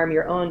transform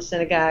your own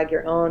synagogue,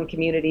 your own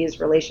community's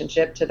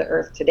relationship to the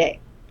earth today?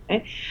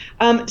 Right?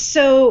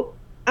 So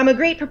I'm a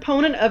great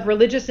proponent of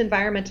religious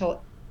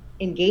environmental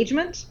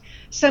engagement.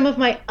 Some of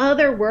my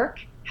other work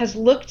has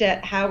looked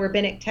at how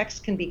rabbinic texts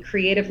can be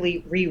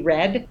creatively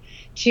reread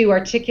to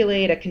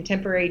articulate a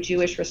contemporary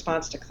Jewish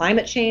response to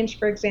climate change,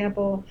 for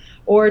example,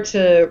 or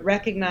to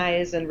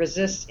recognize and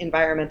resist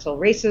environmental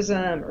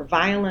racism or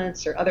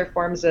violence or other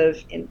forms of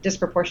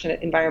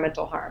disproportionate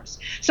environmental harms.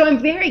 So I'm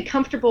very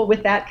comfortable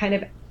with that kind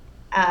of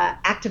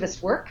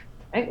activist work,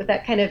 right? With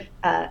that kind of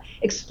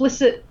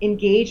explicit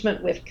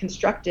engagement with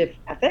constructive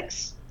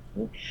ethics.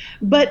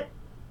 But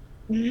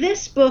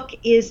this book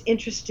is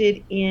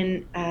interested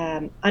in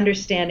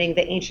understanding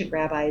the ancient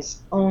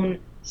rabbis' own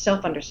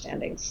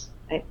self-understandings,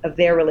 right, of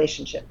their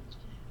relationship,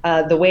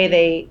 the way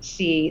they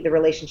see the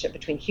relationship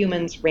between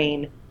humans,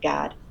 rain,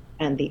 God,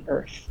 and the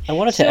earth. I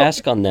wanted to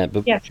ask on that,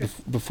 but yeah, sure.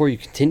 before you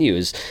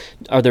continue,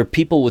 are there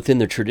people within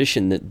the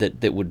tradition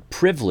that would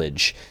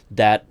privilege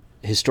that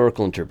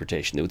historical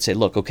interpretation? That would say,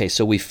 look, okay,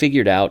 so we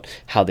figured out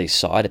how they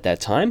saw it at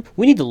that time.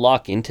 We need to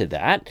lock into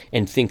that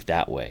and think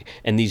that way.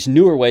 And these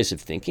newer ways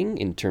of thinking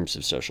in terms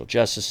of social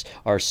justice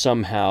are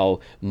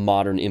somehow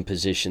modern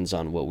impositions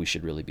on what we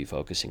should really be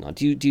focusing on.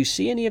 Do you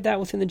see any of that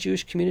within the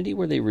Jewish community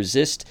where they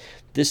resist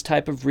this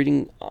type of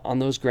reading on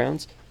those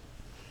grounds?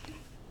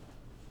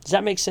 Does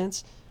that make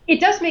sense? It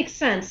does make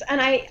sense, and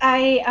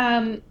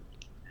I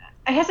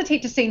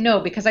hesitate to say no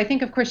because I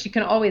think, of course, you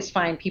can always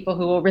find people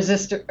who will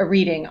resist a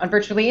reading on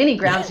virtually any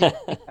grounds. Yeah.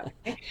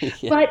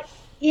 But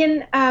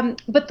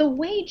the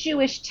way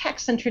Jewish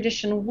texts and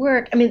tradition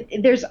work, I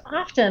mean, there's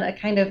often a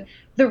kind of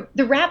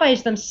the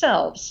rabbis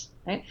themselves,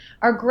 right,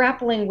 are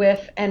grappling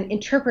with and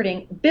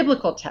interpreting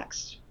biblical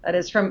text, that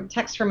is, from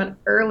texts from an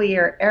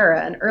earlier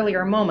era, an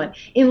earlier moment,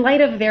 in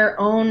light of their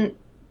own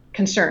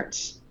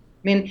concerns.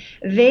 I mean,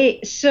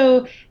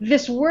 so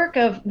this work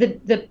of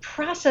the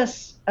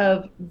process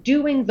of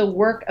doing the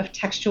work of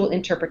textual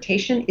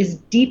interpretation is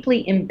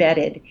deeply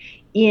embedded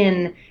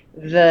in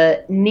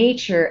the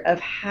nature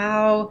of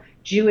how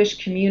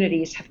Jewish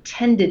communities have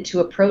tended to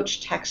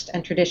approach text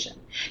and tradition.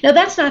 Now,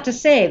 that's not to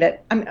say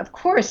that, of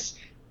course,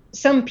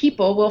 some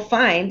people will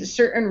find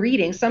certain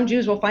readings, some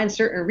Jews will find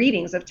certain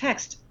readings of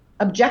text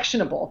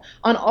objectionable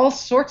on all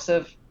sorts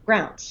of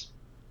grounds.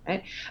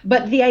 Right?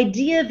 But the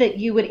idea that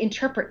you would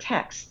interpret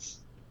texts,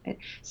 right,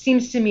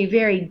 seems to me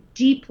very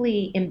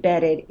deeply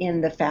embedded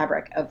in the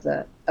fabric of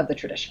the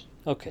tradition.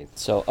 Okay,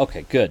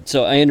 good.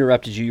 So I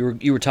interrupted you.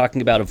 You were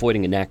talking about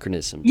avoiding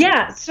anachronisms.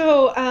 Yeah,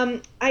 so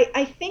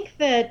I think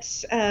that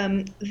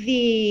on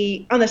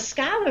the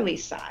scholarly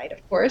side,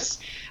 of course,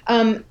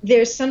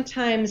 there's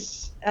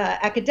sometimes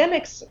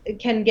academics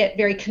can get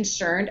very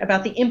concerned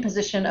about the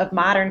imposition of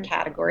modern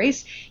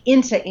categories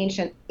into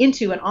and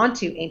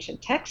onto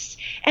ancient texts.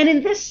 And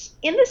in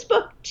this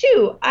book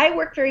too, I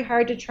work very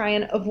hard to try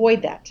and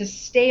avoid that, to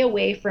stay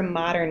away from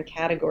modern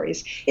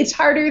categories. It's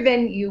harder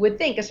than you would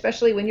think,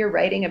 especially when you're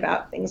writing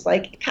about things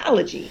like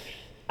ecology.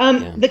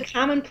 The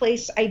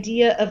commonplace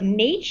idea of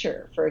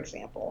nature, for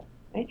example,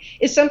 right,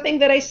 is something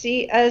that I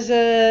see as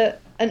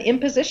an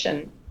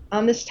imposition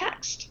on this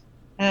text.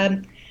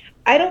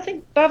 I don't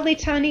think Bavli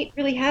Ta'anit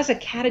really has a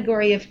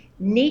category of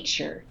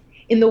nature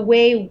in the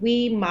way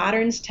we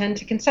moderns tend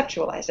to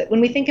conceptualize it.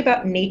 When we think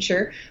about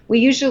nature, we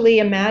usually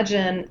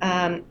imagine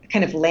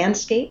kind of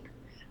landscape,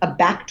 a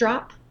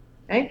backdrop,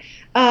 right?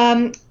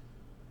 A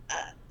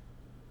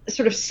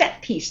sort of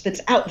set piece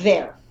that's out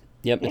there.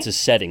 Yep, it's a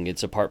setting.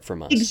 It's apart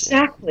from us.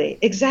 Exactly.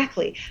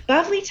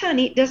 Bavli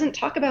Ta'anit doesn't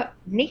talk about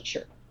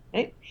nature,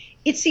 right?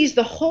 It sees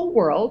the whole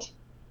world,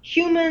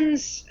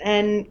 humans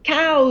and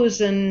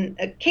cows and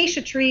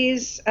acacia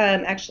trees.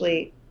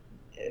 Actually,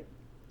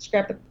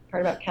 scrap the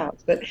part about cows,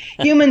 but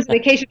humans and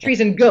acacia trees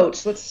and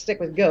goats. Let's stick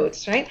with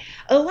goats, right?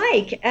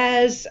 Alike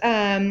as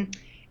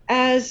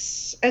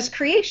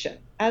creation,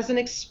 as an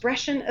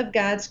expression of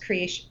God's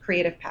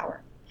creative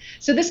power.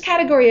 So this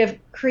category of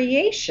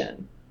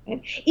creation,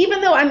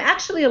 even though I'm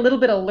actually a little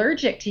bit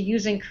allergic to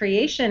using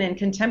creation in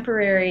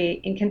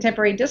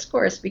contemporary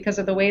discourse because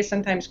of the way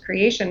sometimes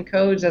creation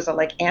codes as a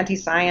like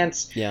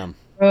anti-science. Yeah.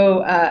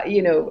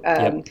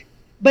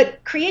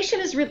 But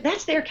creation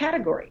that's their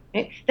category.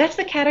 Right? That's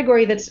the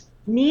category that's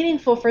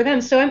meaningful for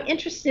them. So I'm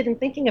interested in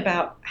thinking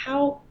about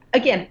how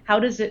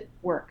does it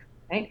work?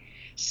 Right?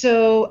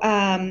 So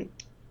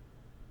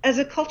as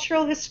a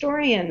cultural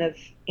historian of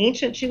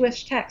ancient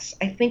Jewish texts,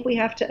 I think we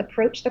have to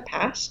approach the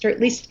past, or at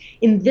least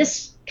in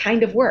this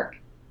kind of work,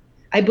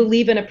 I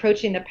believe in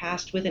approaching the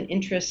past with an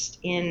interest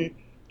in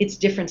its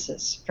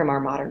differences from our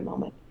modern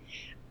moment.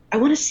 I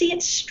want to see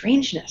its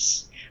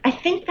strangeness. I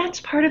think that's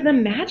part of the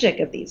magic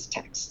of these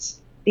texts,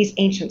 these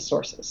ancient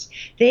sources.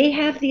 They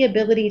have the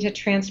ability to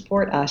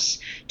transport us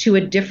to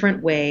a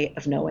different way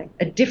of knowing,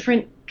 a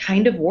different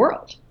kind of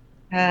world.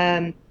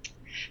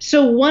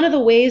 So one of the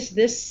ways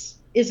this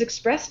is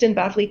expressed in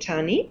Bavli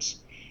Ta'anit,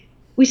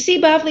 we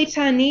see Bavli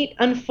Ta'anit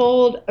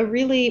unfold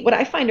what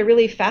I find a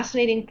really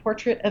fascinating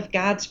portrait of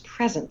God's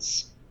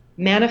presence,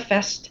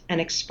 manifest and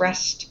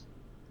expressed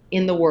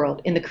in the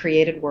world, in the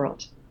created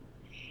world.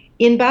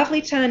 In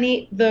Bavli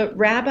Ta'anit, the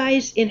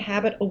rabbis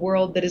inhabit a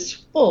world that is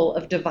full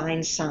of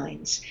divine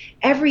signs.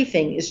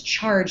 Everything is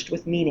charged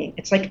with meaning.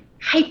 It's like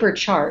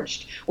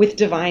hypercharged with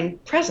divine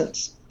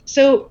presence.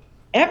 So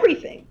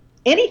everything,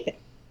 anything,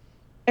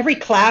 every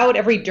cloud,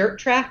 every dirt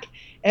track,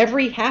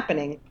 every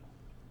happening,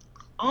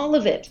 all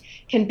of it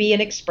can be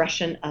an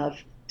expression of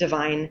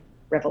divine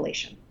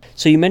revelation.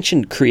 So you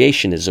mentioned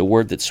creation as a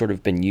word that's sort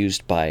of been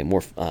used by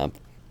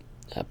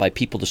by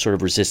people to sort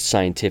of resist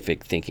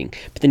scientific thinking.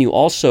 But then you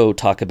also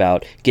talk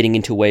about getting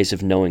into ways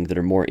of knowing that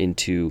are more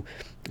into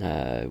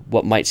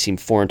what might seem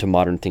foreign to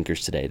modern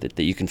thinkers today, that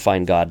you can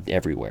find God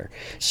everywhere.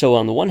 So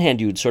on the one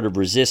hand, you would sort of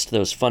resist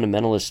those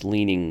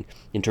fundamentalist-leaning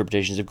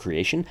interpretations of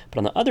creation, but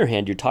on the other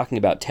hand, you're talking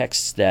about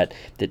texts that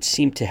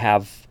seem to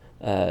have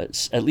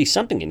at least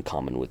something in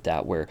common with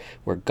that, where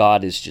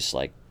God is just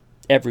like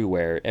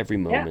everywhere, every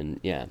moment.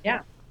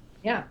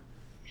 Yeah.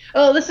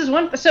 Oh, this is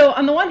one. So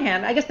on the one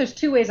hand, I guess there's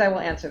two ways I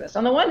will answer this.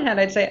 On the one hand,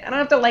 I'd say I don't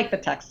have to like the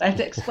text. I have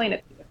to explain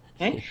it to you.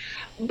 Okay?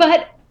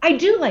 But I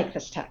do like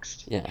this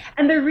text. Yeah.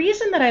 And the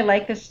reason that I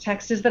like this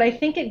text is that I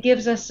think it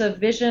gives us a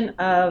vision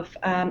of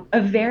a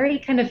very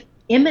kind of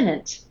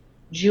immanent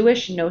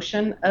Jewish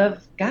notion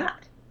of God.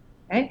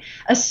 Right?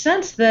 A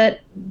sense that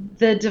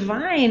the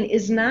divine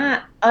is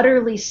not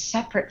utterly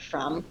separate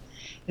from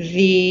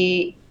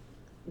the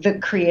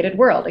created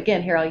world.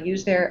 Again, here I'll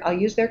use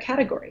their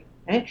category.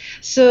 Right?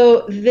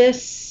 So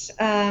this,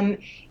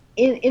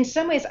 in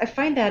some ways, I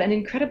find that an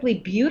incredibly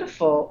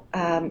beautiful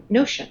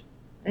notion.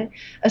 Right?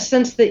 A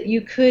sense that you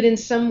could, in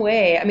some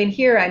way, I mean,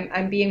 here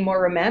I'm being more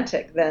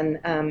romantic than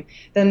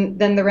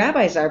the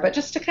rabbis are, but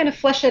just to kind of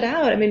flesh it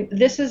out. I mean,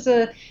 this is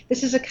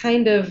a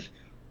kind of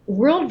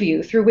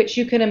worldview through which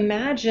you can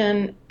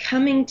imagine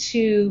coming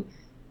to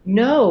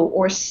know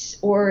or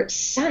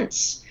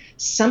sense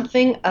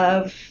something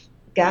of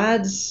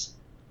God's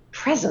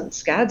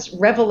presence, God's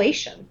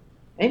revelation,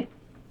 right?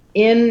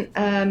 in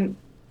the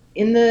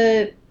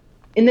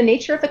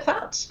nature of the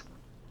clouds,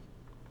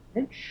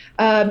 right?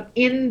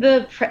 In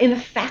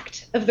the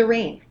fact of the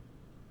rain.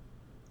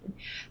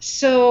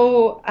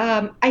 So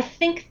I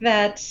think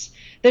that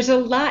there's a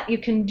lot you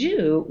can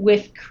do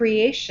with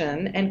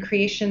creation and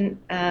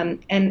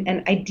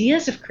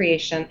ideas of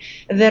creation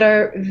that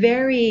are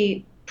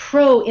very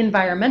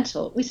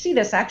pro-environmental. We see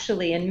this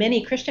actually in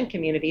many Christian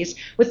communities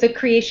with the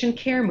creation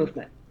care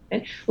movement,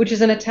 right? Which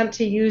is an attempt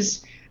to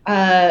use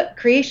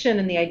creation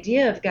and the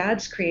idea of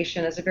God's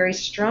creation as a very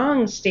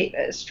strong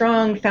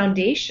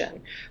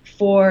foundation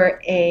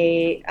for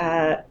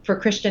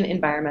Christian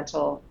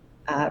environmental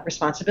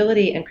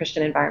responsibility and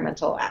Christian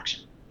environmental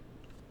action.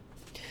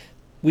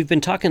 We've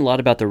been talking a lot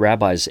about the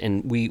rabbis,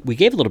 and we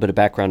gave a little bit of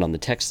background on the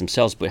texts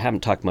themselves, but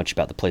haven't talked much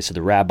about the place of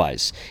the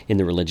rabbis in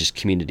the religious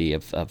community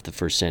of the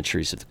first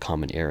centuries of the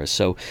Common Era.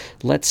 So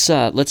let's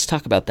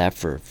talk about that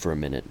for a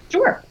minute.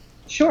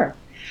 Sure.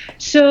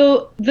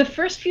 So the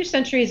first few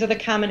centuries of the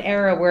Common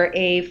Era were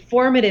a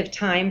formative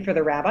time for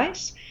the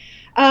rabbis.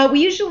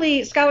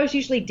 Scholars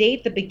usually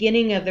date the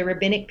beginning of the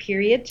rabbinic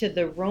period to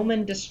the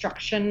Roman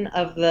destruction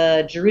of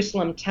the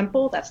Jerusalem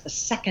temple. That's the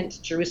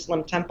Second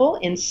Jerusalem temple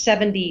in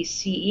 70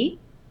 CE.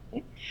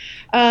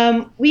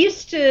 We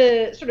used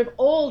to, sort of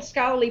old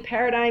scholarly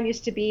paradigm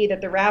used to be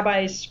that the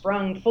rabbis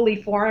sprung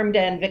fully formed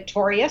and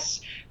victorious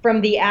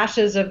from the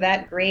ashes of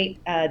that great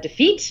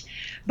defeat.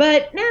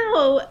 But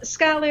now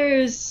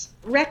scholars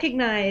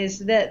recognize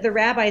that the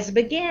rabbis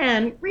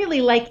began,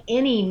 really like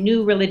any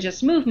new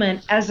religious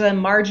movement, as a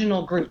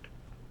marginal group.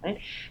 Right?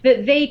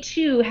 That they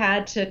too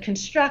had to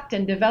construct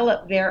and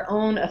develop their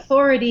own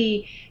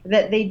authority,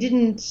 that they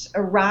didn't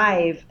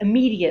arrive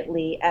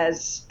immediately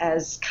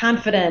as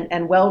confident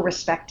and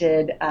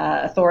well-respected,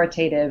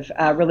 authoritative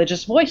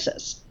religious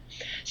voices.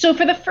 So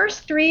for the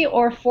first 3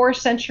 or 4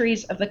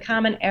 centuries of the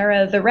Common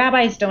Era, the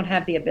rabbis don't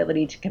have the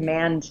ability to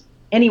command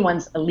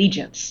anyone's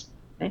allegiance.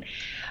 Right?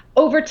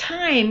 Over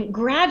time,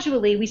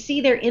 gradually, we see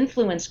their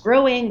influence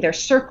growing, their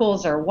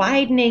circles are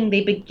widening,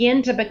 they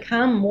begin to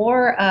become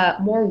more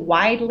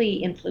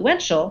widely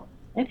influential.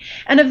 Right?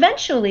 And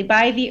eventually,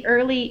 by the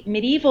early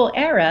medieval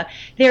era,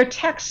 their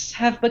texts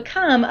have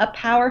become a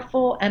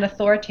powerful and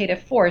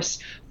authoritative force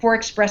for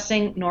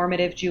expressing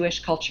normative Jewish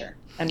culture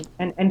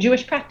and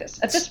Jewish practice.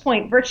 At this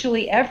point,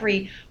 virtually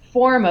every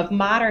form of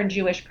modern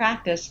Jewish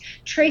practice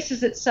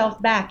traces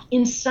itself back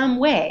in some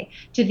way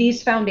to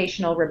these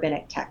foundational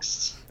rabbinic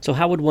texts. So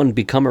how would one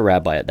become a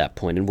rabbi at that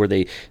point? And were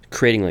they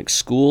creating like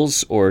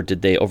schools, or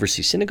did they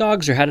oversee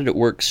synagogues, or how did it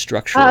work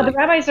structurally? The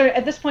rabbis are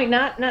at this point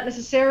not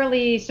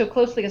necessarily so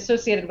closely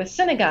associated with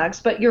synagogues,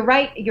 but you're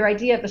right. Your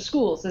idea of the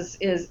schools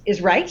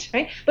is right,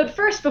 right? But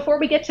first, before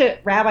we get to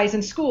rabbis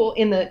in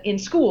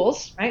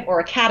schools, right, or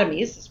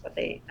academies is what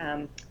they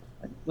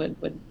would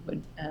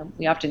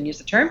we often use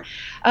the term.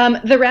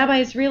 The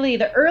rabbis, really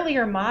the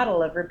earlier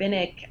model of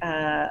rabbinic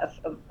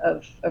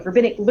of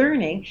rabbinic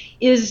learning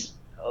is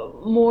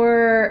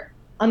more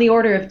on the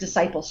order of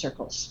disciple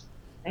circles.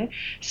 Okay?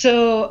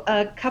 So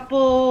a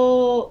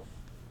couple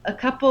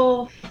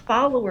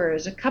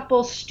followers, a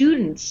couple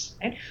students,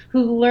 right,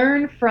 who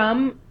learn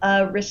from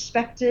a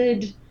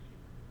respected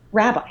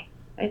rabbi.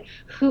 Right,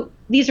 who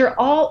these are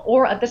all,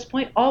 or at this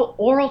point, all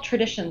oral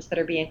traditions that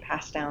are being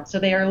passed down. So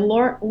they are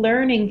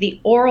learning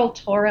the oral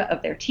Torah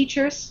of their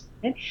teachers.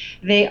 Right?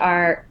 They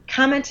are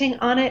commenting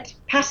on it,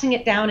 passing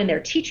it down in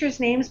their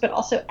teachers' names, but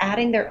also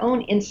adding their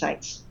own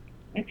insights.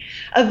 Right?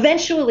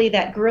 Eventually,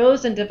 that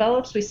grows and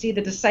develops. We see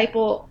the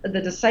disciple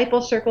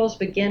circles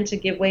begin to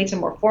give way to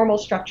more formal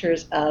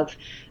structures of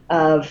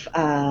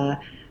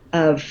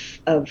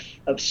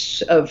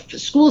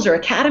schools or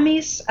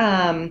academies.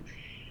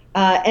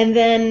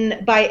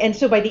 And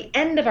so by the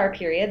end of our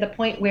period, the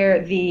point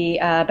where the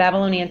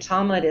Babylonian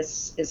Talmud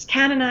is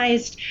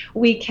canonized,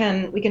 we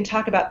can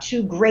talk about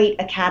two great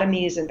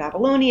academies in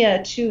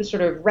Babylonia, two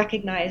sort of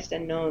recognized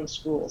and known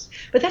schools.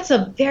 But that's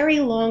a very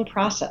long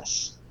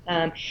process.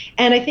 And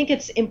I think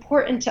it's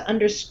important to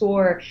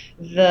underscore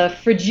the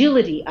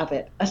fragility of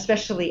it,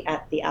 especially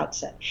at the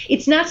outset.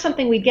 It's not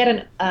something we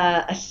get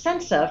a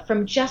sense of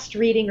from just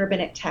reading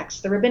rabbinic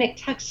texts. The rabbinic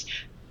texts,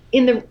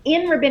 in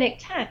rabbinic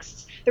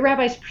texts, the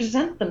rabbis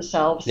present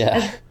themselves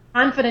as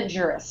confident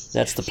jurists.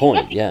 That's the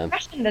point, you get the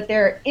impression that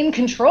they're in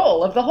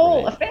control of the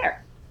whole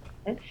affair.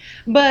 Right?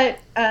 But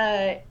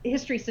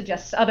history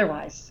suggests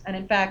otherwise, and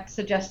in fact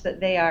suggests that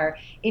they are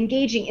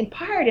engaging in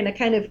part in a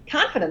kind of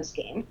confidence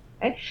game,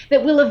 right,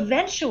 that will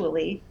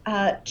eventually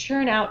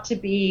turn out to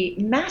be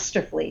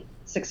masterfully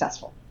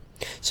successful.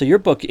 So your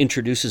book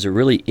introduces a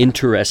really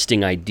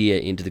interesting idea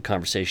into the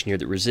conversation here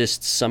that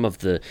resists some of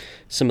the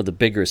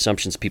bigger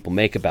assumptions people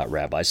make about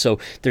rabbis. So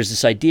there's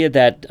this idea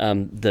that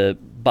the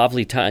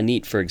Bavli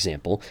Ta'anit, for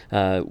example,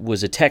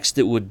 was a text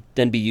that would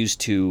then be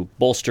used to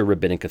bolster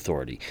rabbinic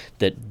authority,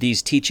 that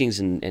these teachings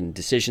and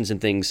decisions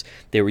and things,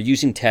 they were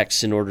using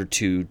texts in order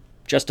to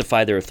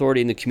justify their authority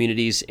in the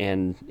communities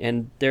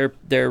and their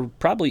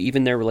probably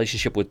even their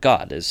relationship with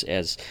God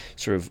as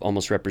sort of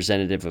almost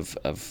representative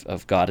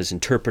of God as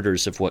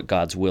interpreters of what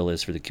God's will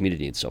is for the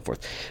community and so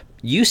forth.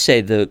 You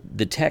say the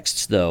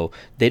texts, though,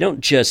 they're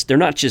not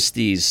just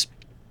these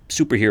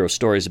superhero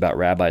stories about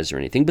rabbis or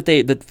anything, but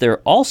they're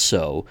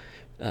also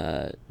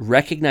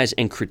recognize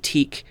and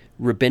critique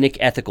rabbinic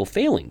ethical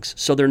failings.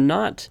 So they're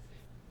not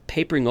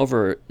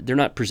they're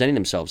not presenting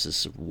themselves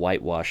as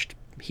whitewashed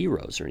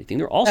heroes or anything.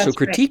 They're also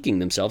critiquing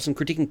themselves and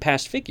critiquing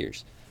past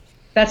figures.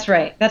 That's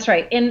right.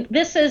 And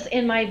this is,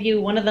 in my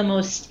view, one of the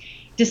most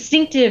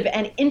distinctive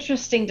and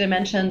interesting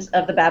dimensions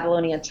of the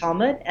Babylonian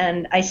Talmud,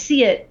 and I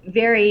see it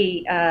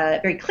very,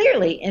 very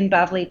clearly in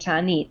Bavli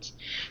Ta'anit.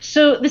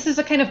 So this is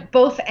a kind of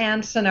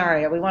both-and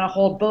scenario. We want to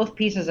hold both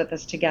pieces of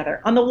this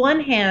together. On the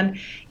one hand,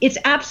 it's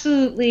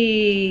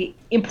absolutely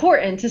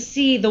important to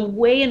see the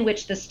way in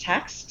which this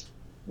text,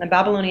 the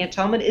Babylonian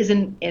Talmud, is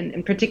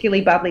in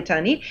particularly Bavli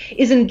Ta'anit,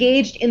 is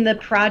engaged in the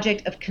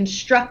project of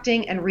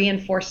constructing and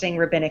reinforcing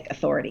rabbinic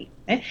authority.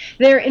 Right?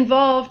 They're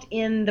involved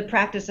in the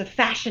practice of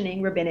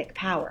fashioning rabbinic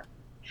power.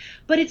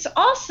 But it's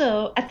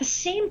also, at the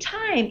same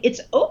time,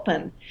 it's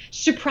open,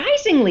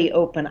 surprisingly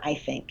open, I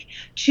think,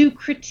 to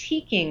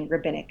critiquing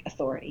rabbinic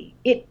authority.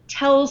 It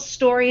tells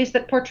stories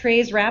that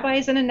portrays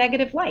rabbis in a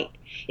negative light.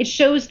 It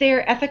shows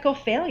their ethical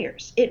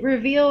failures. It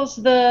reveals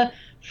the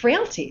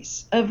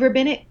frailties of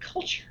rabbinic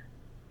culture.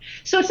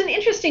 So it's an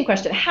interesting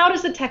question. How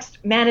does the text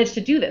manage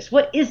to do this?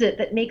 What is it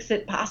that makes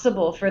it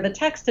possible for the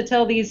text to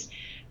tell these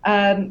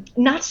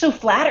not so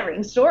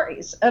flattering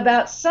stories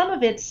about some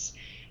of its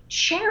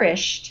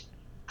cherished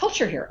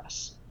culture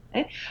heroes?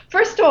 Okay?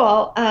 First of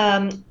all,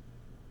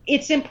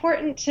 it's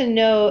important to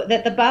know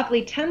that the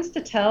Bavli tends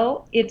to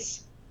tell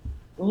its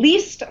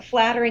least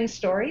flattering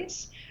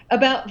stories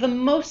about the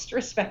most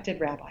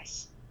respected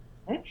rabbis.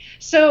 Okay?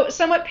 So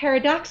somewhat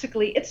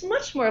paradoxically, it's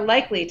much more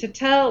likely to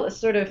tell a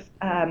sort of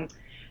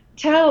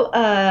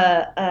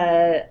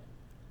a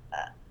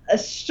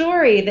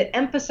story that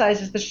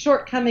emphasizes the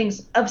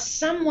shortcomings of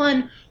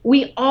someone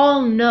we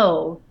all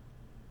know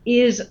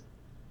is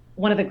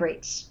one of the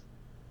greats.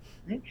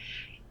 Right?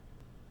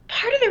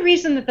 Part of the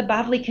reason that the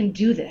Bavli can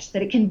do this,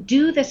 that it can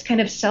do this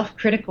kind of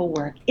self-critical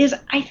work, is,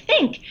 I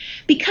think,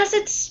 because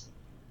it's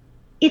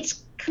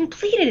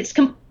completed,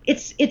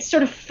 its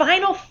sort of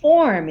final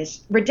form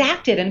is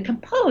redacted and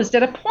composed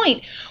at a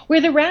point where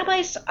the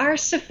rabbis are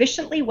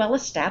sufficiently well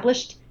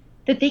established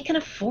that they can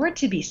afford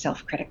to be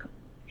self-critical.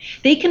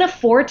 They can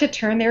afford to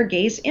turn their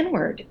gaze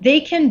inward. They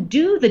can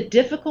do the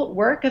difficult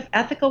work of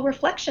ethical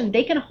reflection.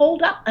 They can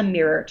hold up a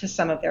mirror to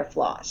some of their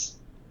flaws.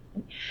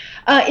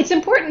 It's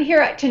important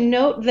here to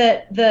note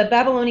that the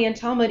Babylonian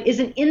Talmud is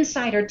an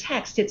insider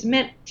text. It's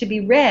meant to be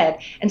read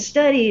and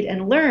studied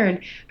and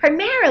learned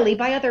primarily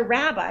by other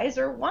rabbis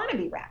or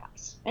wannabe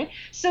rabbis. Right?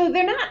 So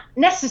they're not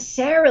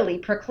necessarily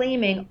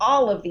proclaiming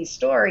all of these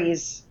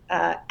stories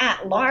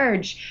at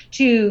large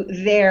to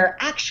their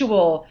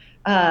actual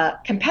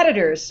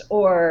competitors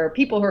or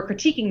people who are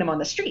critiquing them on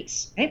the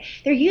streets. Right?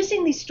 They're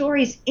using these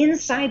stories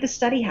inside the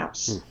study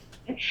house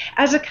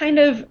as a kind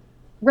of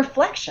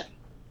reflection.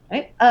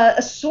 Right?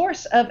 A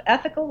source of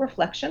ethical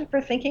reflection for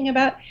thinking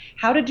about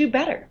how to do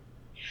better.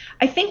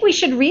 I think we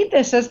should read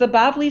this as the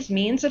Bavli's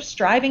means of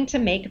striving to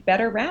make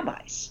better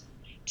rabbis,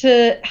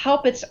 to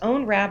help its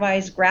own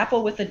rabbis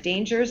grapple with the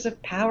dangers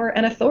of power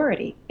and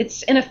authority.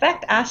 It's in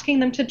effect asking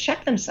them to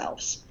check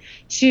themselves,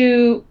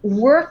 to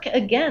work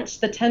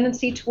against the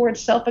tendency towards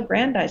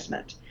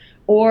self-aggrandizement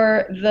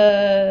or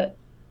the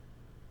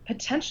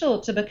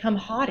potential to become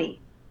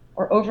haughty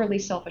or overly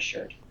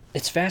self-assured.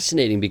 It's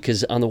fascinating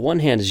because on the one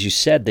hand, as you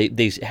said,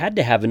 they had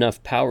to have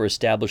enough power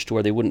established to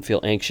where they wouldn't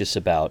feel anxious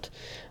about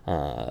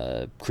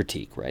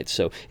critique, right?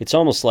 So it's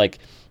almost like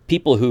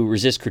people who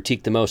resist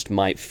critique the most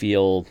might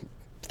feel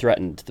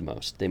threatened the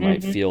most. They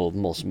might feel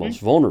most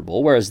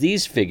vulnerable, whereas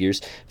these figures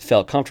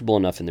felt comfortable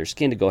enough in their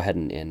skin to go ahead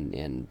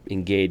and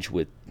engage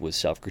with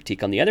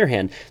self-critique. On the other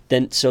hand,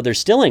 so there's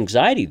still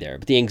anxiety there,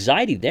 but the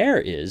anxiety there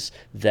is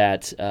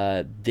that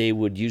they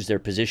would use their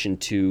position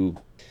to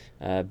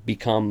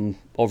become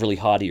overly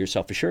haughty or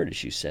self-assured,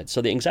 as you said.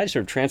 So the anxiety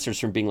sort of transfers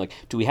from being like,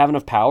 do we have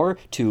enough power,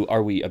 to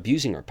are we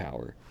abusing our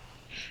power?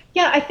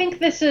 Yeah, I think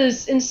this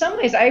is, in some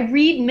ways, I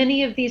read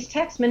many of these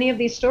texts, many of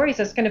these stories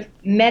as kind of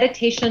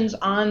meditations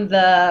on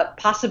the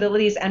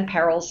possibilities and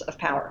perils of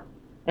power.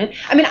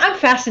 I mean, I'm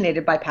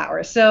fascinated by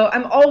power, so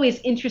I'm always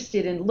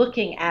interested in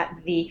looking at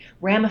the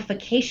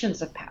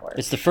ramifications of power.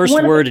 It's the first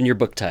word in your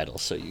book title,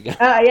 so you got.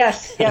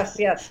 Yes.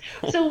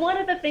 So one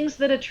of the things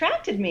that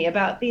attracted me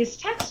about these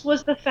texts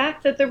was the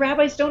fact that the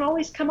rabbis don't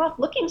always come off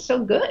looking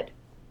so good.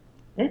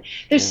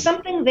 There's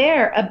something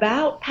there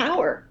about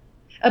power,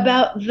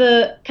 about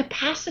the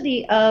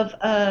capacity of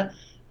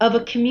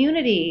a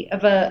community,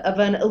 of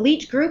an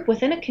elite group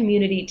within a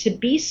community to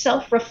be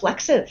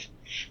self-reflexive,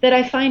 that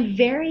I find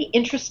very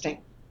interesting.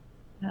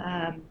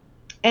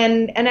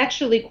 And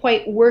actually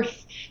quite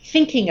worth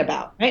thinking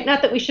about, right?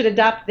 Not that we should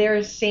adopt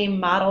their same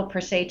model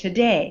per se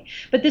today,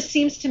 but this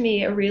seems to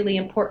me a really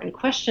important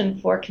question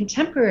for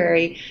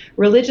contemporary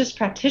religious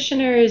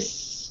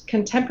practitioners,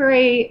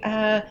 contemporary,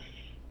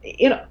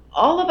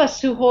 all of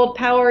us who hold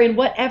power in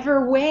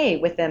whatever way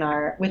within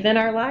our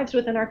lives,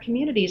 within our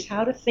communities,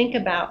 how to think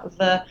about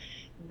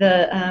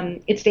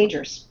its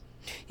dangers.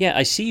 Yeah,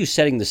 I see you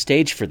setting the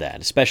stage for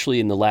that, especially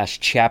in the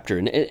last chapter.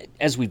 And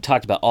as we've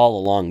talked about all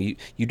along,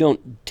 you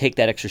don't take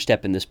that extra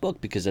step in this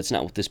book because that's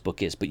not what this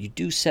book is. But you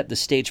do set the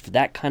stage for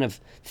that kind of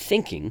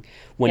thinking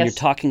when you're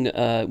talking,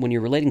 when you're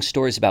relating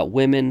stories about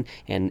women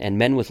and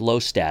men with low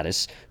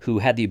status who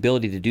had the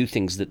ability to do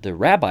things that the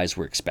rabbis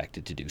were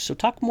expected to do. So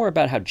talk more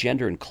about how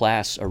gender and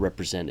class are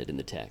represented in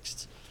the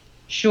texts.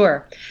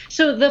 Sure.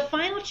 So the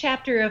final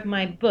chapter of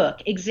my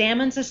book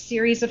examines a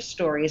series of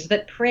stories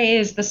that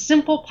praise the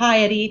simple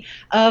piety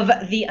of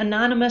the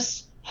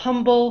anonymous,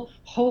 humble,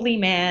 holy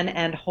man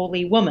and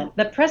holy woman.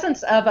 The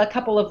presence of a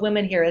couple of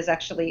women here is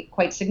actually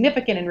quite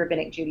significant in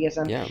Rabbinic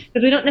Judaism,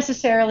 because we don't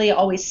necessarily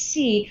always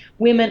see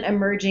women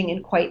emerging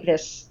in quite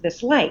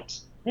this light.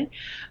 Okay?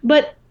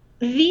 But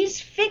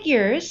these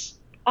figures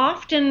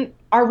often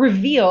are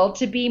revealed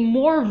to be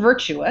more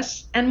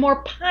virtuous and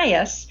more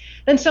pious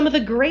than some of the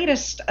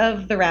greatest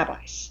of the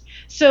rabbis.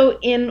 So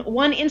in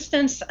one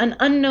instance, an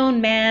unknown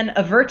man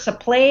averts a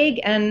plague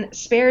and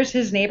spares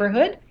his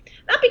neighborhood,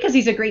 not because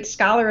he's a great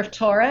scholar of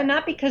Torah,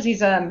 not because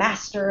he's a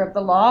master of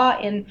the law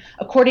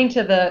according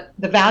to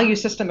the value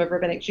system of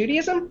Rabbinic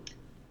Judaism,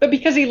 but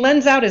because he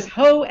lends out his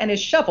hoe and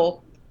his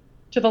shovel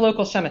to the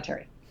local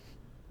cemetery.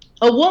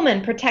 A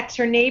woman protects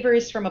her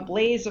neighbors from a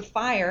blaze of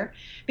fire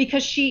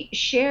because she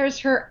shares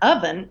her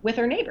oven with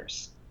her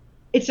neighbors.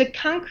 It's a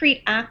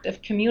concrete act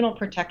of communal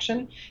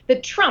protection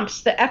that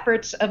trumps the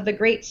efforts of the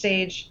great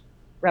sage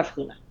Rav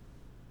Huna.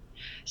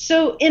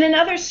 So in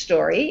another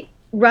story,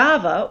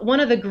 Rava,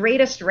 one of the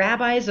greatest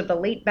rabbis of the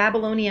late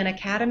Babylonian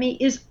Academy,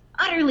 is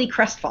utterly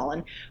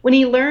crestfallen when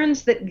he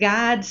learns that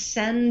God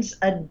sends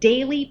a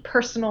daily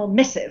personal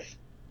missive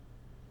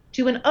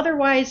to an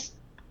otherwise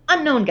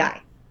unknown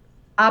guy,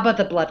 Abba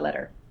the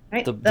Bloodletter.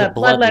 Right? The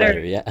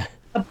Bloodletter, yeah.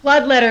 A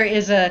bloodletter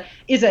is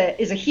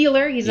a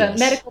healer. He's a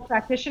medical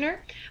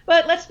practitioner.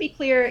 But let's be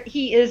clear,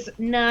 he is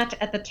not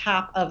at the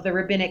top of the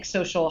rabbinic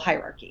social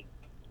hierarchy.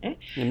 Okay?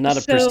 Not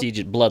a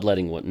prestigious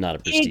bloodletting, not a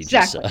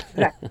prestigious.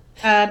 Exactly.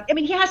 I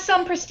mean, he has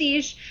some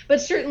prestige, but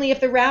certainly if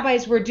the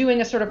rabbis were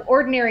doing a sort of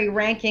ordinary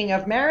ranking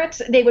of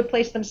merits, they would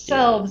place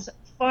themselves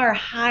far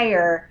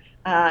higher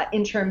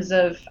in terms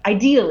of,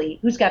 ideally,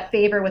 who's got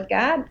favor with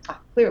God?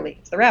 Clearly,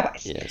 it's the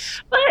rabbis.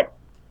 Yes. But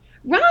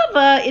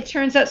Rava, it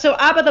turns out, so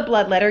Abba the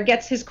Bloodletter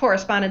gets his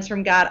correspondence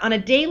from God on a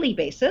daily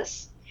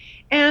basis,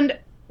 and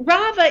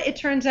Rava, it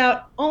turns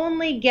out,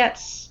 only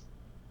gets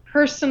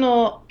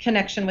personal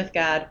connection with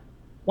God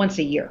once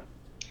a year.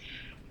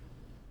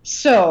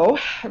 So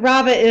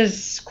Rava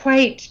is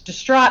quite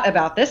distraught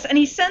about this, and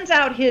he sends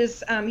out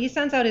his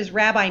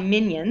rabbi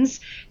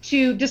minions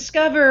to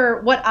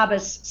discover what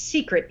Abba's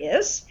secret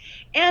is,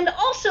 and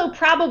also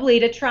probably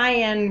to try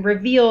and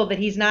reveal that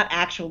he's not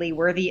actually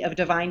worthy of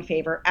divine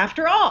favor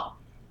after all.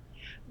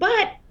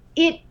 But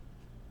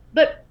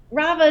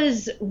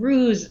Rava's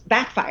ruse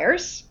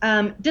backfires.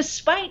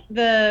 Despite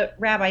the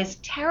rabbi's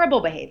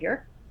terrible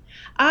behavior,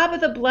 Abba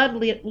the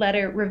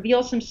bloodletter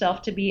reveals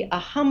himself to be a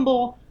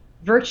humble,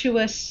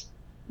 virtuous,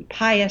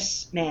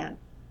 pious man,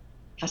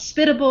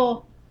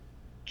 hospitable,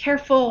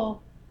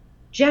 careful,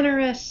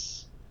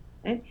 generous.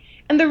 Right?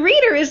 And the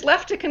reader is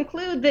left to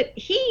conclude that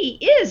he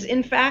is,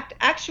 in fact,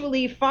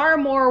 actually far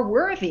more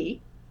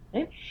worthy,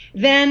 right,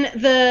 than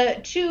the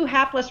two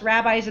hapless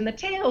rabbis in the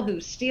tale who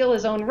steal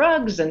his own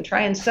rugs and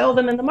try and sell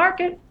them in the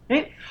market,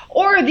 right?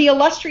 Or the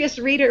illustrious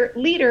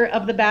leader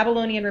of the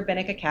Babylonian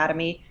Rabbinic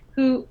Academy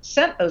who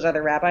sent those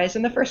other rabbis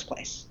in the first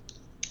place.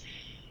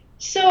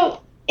 So,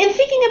 in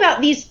thinking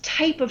about these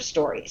type of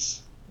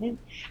stories,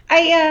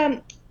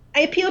 I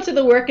appeal to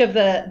the work of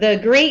the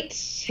great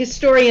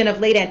historian of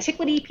late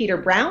antiquity, Peter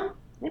Brown.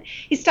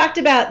 He's talked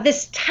about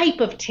this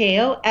type of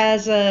tale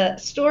as a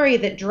story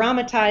that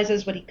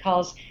dramatizes what he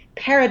calls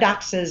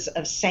paradoxes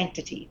of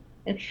sanctity.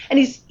 And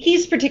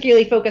he's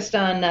particularly focused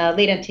on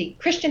late antique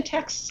Christian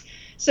texts.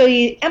 So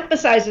he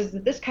emphasizes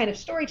that this kind of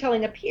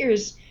storytelling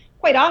appears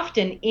quite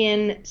often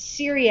in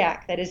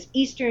Syriac, that is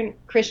Eastern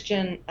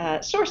Christian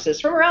sources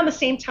from around the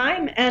same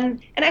time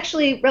and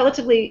actually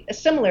relatively a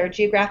similar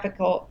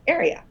geographical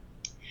area.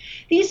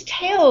 These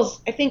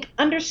tales, I think,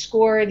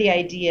 underscore the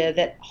idea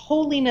that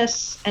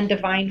holiness and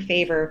divine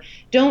favor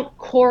don't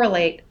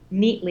correlate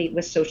neatly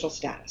with social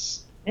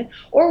status, right,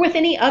 or with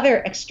any other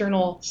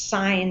external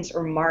signs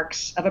or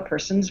marks of a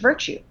person's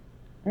virtue.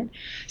 Right?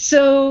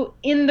 So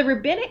in the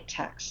rabbinic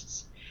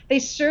texts, they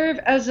serve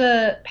as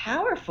a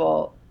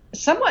powerful,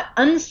 somewhat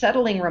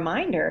unsettling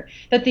reminder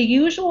that the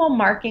usual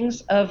markings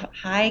of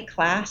high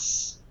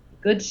class,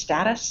 good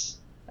status,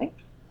 right,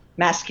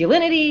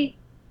 masculinity,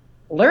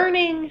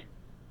 learning,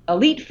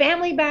 elite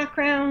family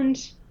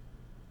background,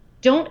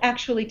 don't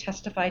actually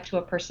testify to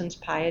a person's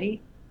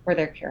piety or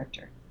their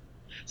character.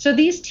 So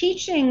these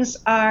teachings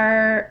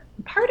are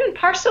part and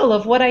parcel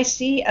of what I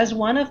see as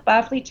one of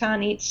Bavli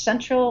Ta'anit's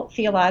central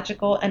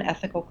theological and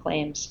ethical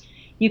claims.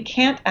 You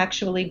can't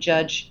actually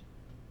judge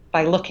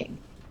by looking.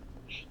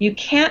 You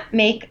can't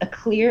make a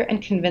clear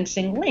and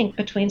convincing link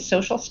between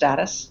social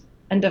status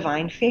and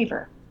divine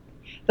favor.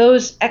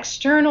 Those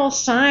external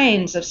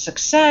signs of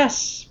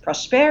success,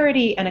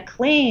 prosperity, and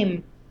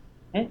acclaim,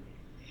 right,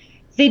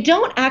 they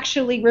don't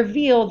actually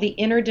reveal the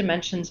inner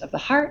dimensions of the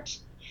heart.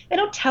 They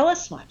don't tell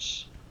us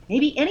much,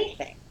 maybe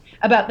anything,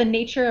 about the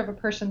nature of a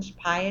person's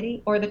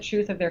piety or the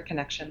truth of their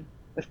connection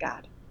with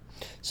God.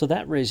 So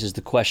that raises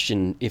the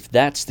question, if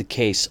that's the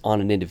case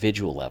on an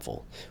individual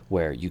level,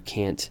 where you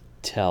can't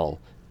tell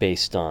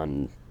based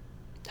on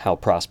how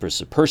prosperous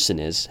a person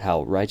is,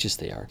 how righteous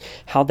they are,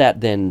 how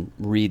that then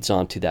reads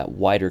onto that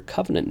wider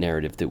covenant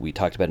narrative that we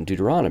talked about in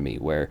Deuteronomy,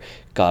 where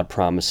God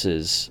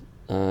promises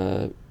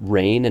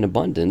rain and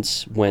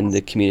abundance when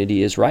the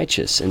community is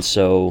righteous. And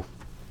so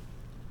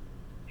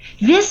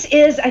this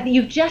is, I think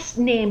you've just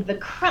named the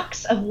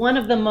crux of one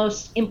of the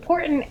most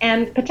important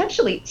and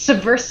potentially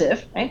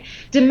subversive, right,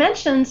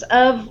 dimensions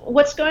of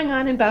what's going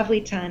on in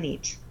Bavli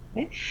Ta'anit.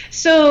 Right?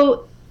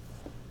 So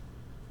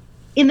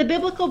in the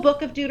biblical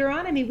book of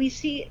Deuteronomy, we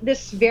see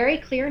this very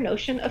clear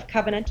notion of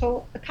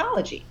covenantal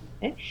ecology.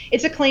 Right?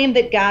 It's a claim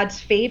that God's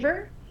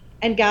favor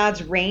and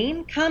God's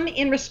reign come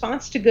in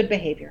response to good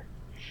behavior.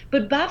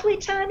 But Bavli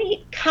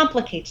Ta'anit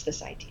complicates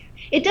this idea.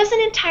 It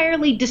doesn't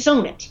entirely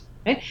disown it,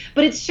 right?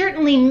 But it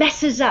certainly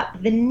messes up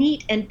the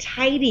neat and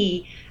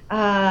tidy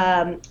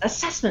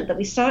assessment that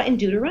we saw in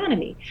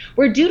Deuteronomy,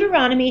 where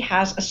Deuteronomy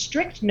has a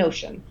strict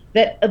notion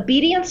that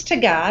obedience to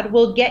God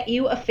will get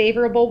you a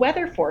favorable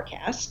weather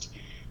forecast.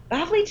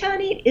 Bavli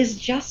Ta'anit is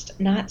just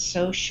not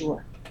so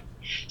sure.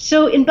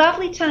 So in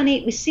Bavli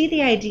Ta'anit, we see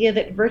the idea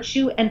that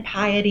virtue and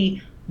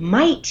piety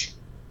might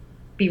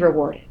be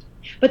rewarded.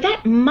 But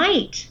that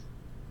might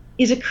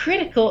is a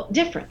critical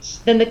difference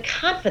than the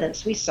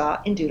confidence we saw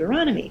in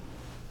Deuteronomy.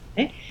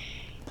 Right?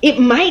 It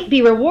might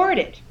be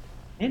rewarded.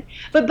 Right?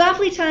 But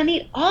Bavli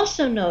Ta'anit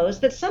also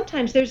knows that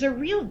sometimes there's a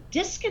real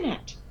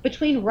disconnect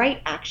between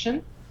right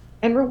action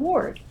and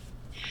reward.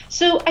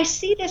 So I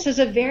see this as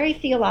a very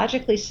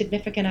theologically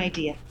significant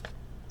idea.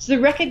 It's the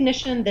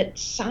recognition that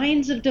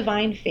signs of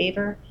divine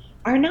favor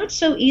are not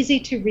so easy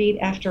to read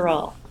after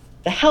all.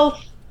 The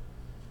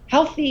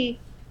healthy,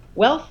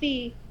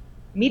 wealthy,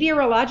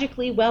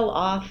 meteorologically well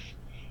off,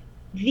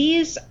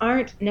 these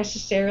aren't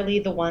necessarily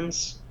the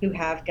ones who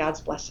have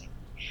God's blessing.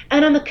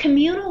 And on the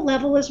communal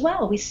level as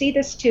well, we see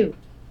this too.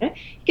 Right?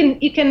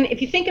 You can,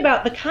 if you think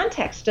about the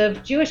context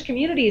of Jewish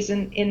communities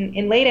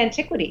in late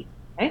antiquity,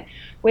 right,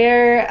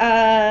 where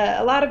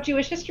a lot of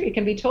Jewish history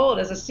can be told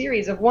as a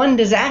series of one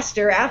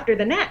disaster after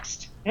the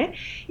next, right?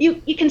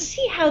 You can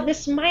see how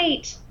this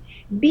might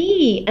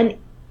be an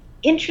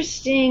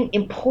interesting,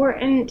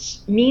 important,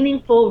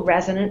 meaningful,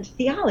 resonant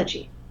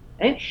theology.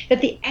 Right?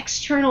 That the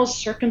external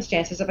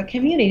circumstances of a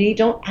community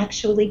don't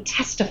actually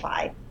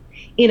testify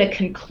in a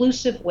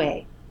conclusive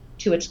way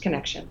to its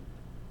connection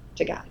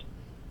to God.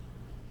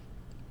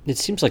 It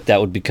seems like that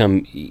would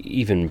become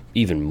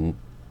even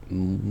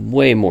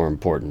way more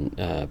important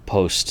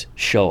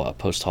post-Shoah,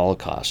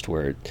 post-Holocaust,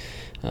 where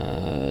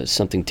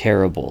something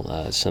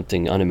terrible,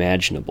 something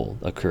unimaginable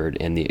occurred,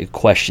 and the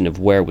question of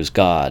where was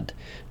God,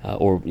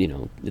 or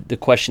the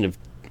question of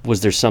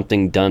was there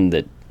something done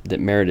that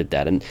merited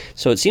that. And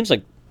so it seems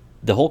like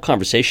the whole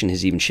conversation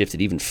has even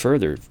shifted even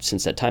further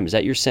since that time. Is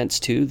that your sense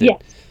too?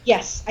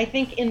 Yes. I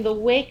think in the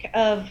wake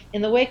of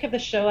the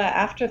Shoah,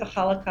 after the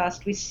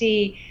Holocaust, we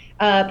see,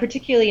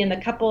 particularly in the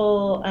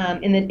couple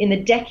in the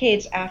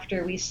decades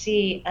after, we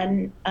see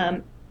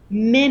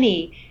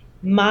many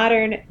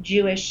modern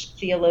Jewish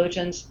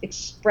theologians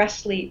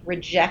expressly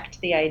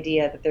reject the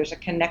idea that there's a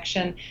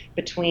connection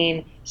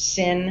between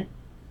sin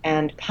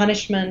and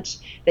punishment,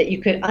 that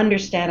you could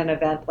understand an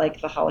event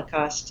like the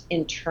Holocaust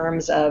in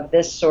terms of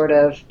this sort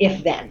of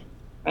if-then,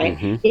 right?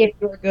 Mm-hmm. If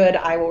you're good,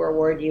 I will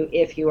reward you.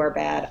 If you are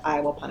bad,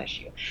 I will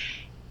punish you.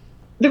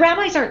 The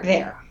rabbis aren't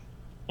there.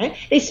 Right?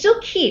 They still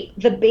keep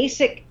the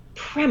basic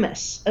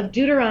premise of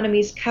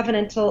Deuteronomy's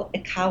covenantal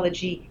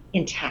ecology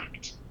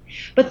intact,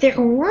 but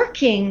they're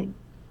working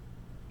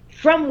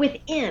from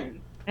within,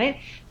 right,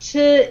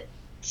 to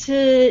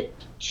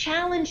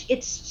challenge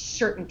its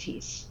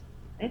certainties,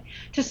 right?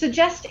 To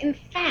suggest, in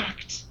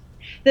fact,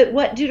 that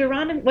what the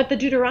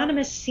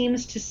Deuteronomist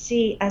seems to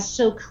see as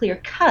so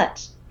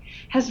clear-cut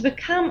has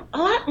become a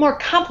lot more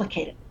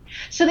complicated.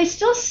 So they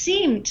still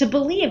seem to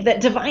believe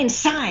that divine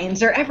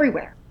signs are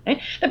everywhere.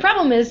 Right? The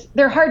problem is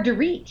they're hard to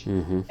read.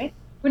 Mm-hmm. Right?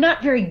 We're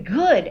not very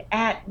good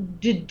at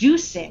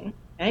deducing,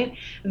 right,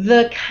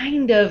 the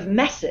kind of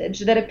message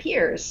that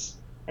appears,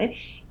 right,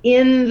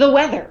 in the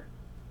weather,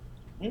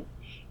 right,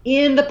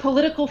 in the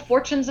political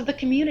fortunes of the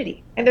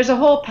community. And there's a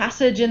whole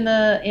passage in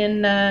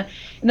the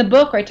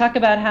book where I talk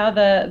about how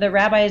the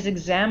rabbis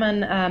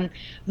examine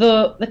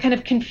the kind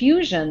of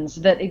confusions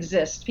that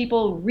exist.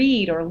 People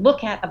read or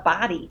look at a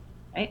body,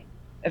 right,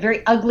 a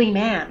very ugly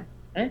man,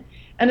 right,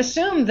 and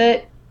assume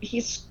that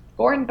he's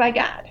scorned by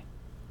God.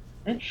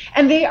 Right?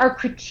 And they are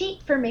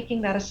critiqued for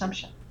making that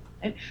assumption,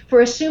 right?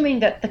 For assuming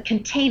that the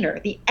container,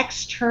 the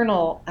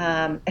external,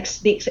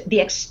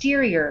 the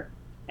exterior,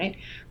 right,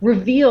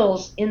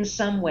 reveals in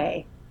some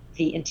way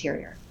the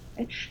interior.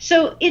 Right?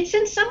 So it's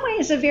in some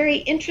ways a very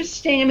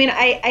interesting,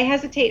 I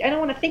hesitate, I don't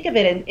want to think of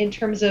it in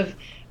terms of,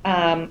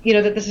 that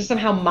this is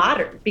somehow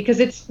modern, because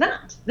it's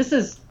not. This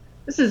is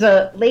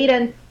a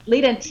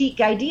late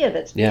antique idea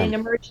that's being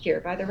emerged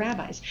here by the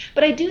rabbis.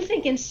 But I do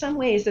think in some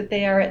ways that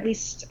they are at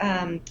least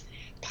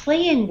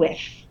playing with,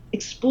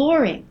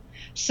 exploring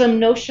some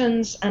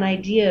notions and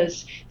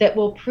ideas that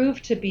will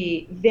prove to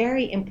be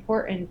very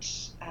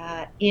important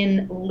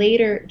in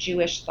later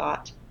Jewish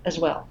thought as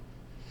well.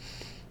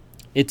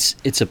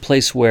 It's a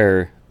place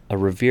where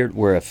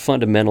a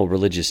fundamental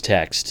religious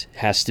text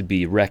has to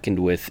be reckoned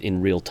with in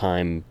real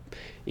time,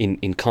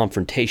 in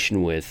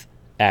confrontation with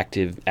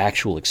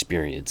actual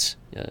experience,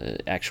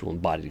 actual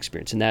embodied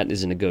experience, and that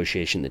is a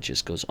negotiation that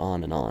just goes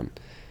on and on.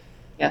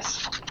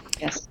 Yes.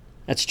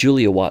 That's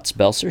Julia Watts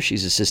Belser.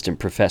 She's assistant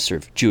professor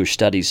of Jewish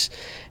studies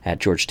at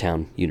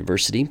Georgetown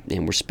University,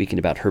 and we're speaking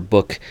about her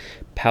book,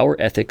 Power,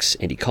 Ethics,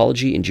 and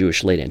Ecology in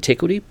Jewish Late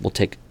Antiquity. We'll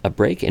take a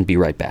break and be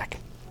right back.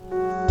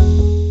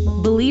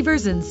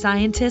 Believers and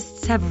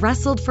scientists have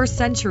wrestled for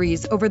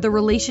centuries over the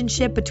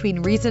relationship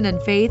between reason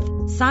and faith,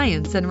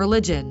 science and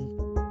religion.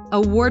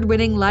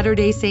 Award-winning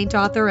Latter-day Saint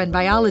author and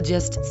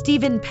biologist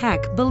Stephen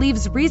Peck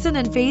believes reason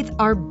and faith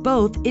are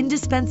both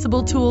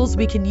indispensable tools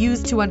we can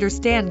use to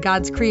understand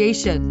God's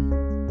creation.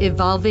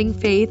 Evolving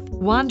Faith,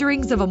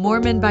 Wanderings of a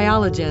Mormon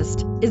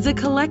Biologist is a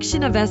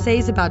collection of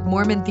essays about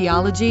Mormon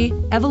theology,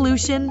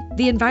 evolution,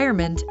 the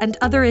environment, and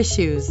other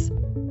issues.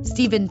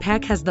 Stephen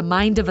Peck has the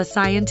mind of a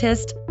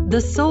scientist, the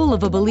soul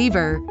of a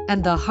believer,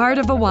 and the heart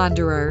of a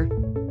wanderer.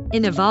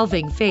 In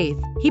Evolving Faith,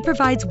 he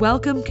provides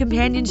welcome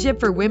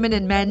companionship for women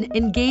and men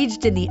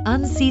engaged in the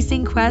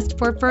unceasing quest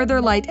for further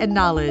light and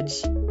knowledge.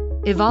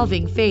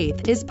 Evolving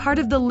Faith is part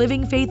of the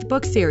Living Faith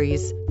book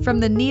series from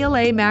the Neal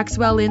A.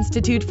 Maxwell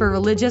Institute for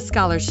Religious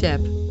Scholarship.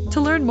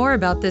 To learn more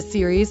about this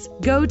series,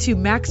 go to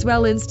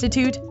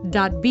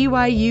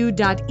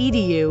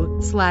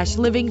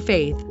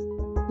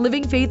maxwellinstitute.byu.edu/livingfaith.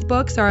 Living Faith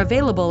books are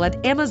available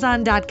at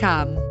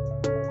Amazon.com.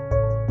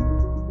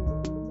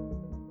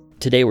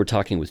 Today we're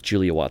talking with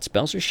Julia Watts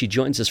Belser. She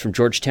joins us from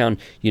Georgetown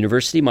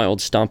University, my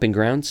old stomping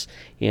grounds,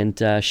 and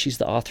she's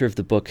the author of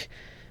the book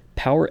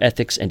Power,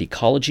 Ethics, and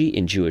Ecology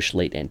in Jewish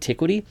Late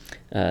Antiquity.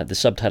 The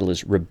subtitle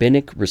is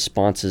Rabbinic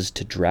Responses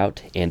to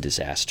Drought and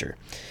Disaster.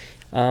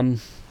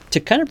 To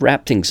kind of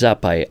wrap things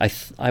up, I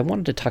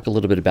wanted to talk a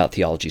little bit about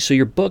theology. So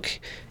your book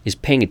is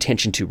paying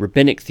attention to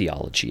rabbinic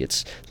theology.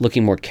 It's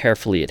looking more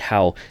carefully at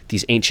how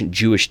these ancient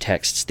Jewish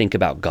texts think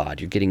about God.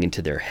 You're getting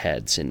into their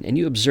heads, and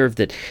you observe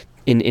that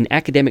In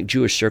academic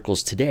Jewish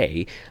circles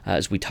today,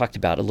 as we talked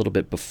about a little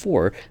bit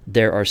before,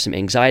 there are some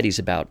anxieties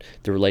about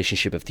the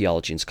relationship of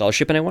theology and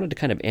scholarship, and I wanted to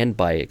kind of end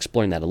by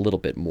exploring that a little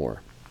bit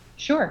more.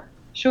 Sure.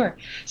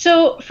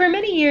 So for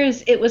many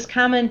years, it was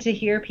common to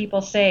hear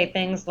people say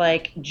things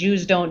like,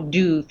 Jews don't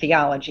do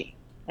theology.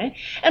 Right?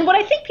 And what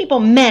I think people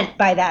meant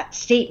by that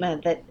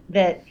statement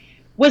that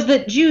was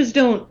that Jews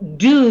don't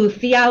do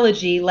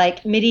theology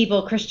like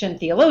medieval Christian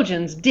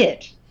theologians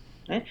did.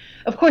 Right?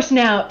 Of course,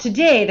 now,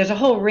 today, there's a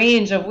whole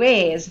range of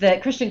ways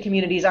that Christian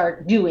communities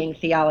are doing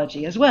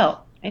theology as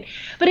well. Right?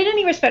 But in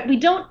any respect, we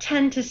don't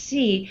tend to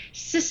see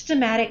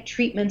systematic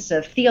treatments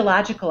of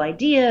theological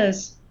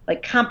ideas,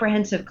 like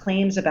comprehensive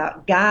claims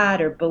about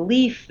God or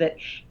belief that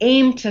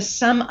aim to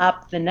sum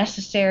up the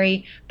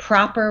necessary,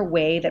 proper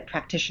way that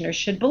practitioners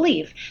should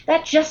believe.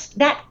 That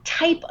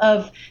type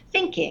of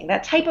thinking,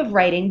 that type of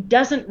writing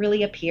doesn't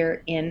really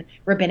appear in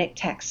rabbinic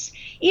texts.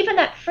 Even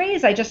that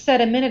phrase I just said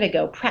a minute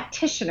ago,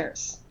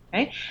 practitioners,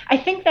 right? I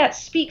think that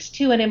speaks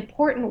to an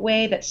important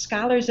way that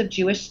scholars of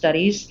Jewish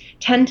studies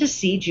tend to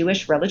see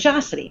Jewish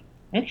religiosity.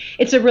 Right?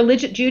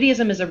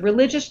 Judaism is a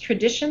religious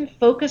tradition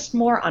focused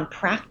more on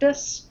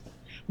practice,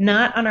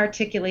 not on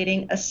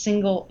articulating a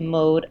single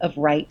mode of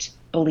right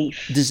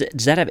belief. Does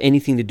that have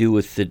anything to do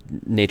with the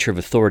nature of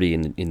authority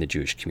in the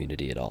Jewish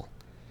community at all?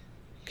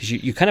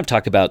 Because you kind of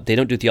talk about they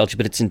don't do theology,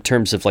 but it's in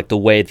terms of like the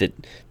way that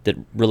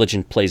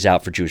religion plays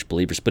out for Jewish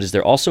believers. But is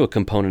there also a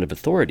component of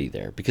authority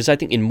there? Because I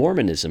think in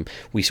Mormonism,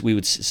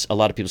 a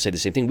lot of people say the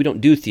same thing. We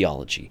don't do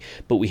theology,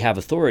 but we have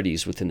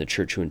authorities within the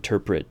church who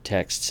interpret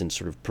texts and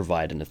sort of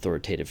provide an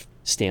authoritative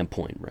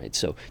standpoint, right?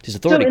 So does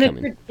authority come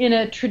in? In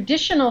a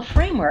traditional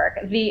framework,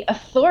 the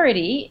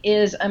authority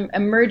is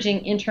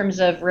emerging in terms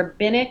of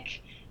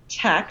rabbinic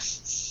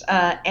texts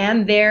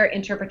and their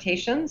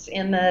interpretations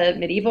in the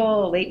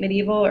medieval, late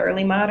medieval,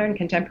 early modern,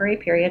 contemporary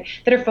period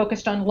that are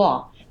focused on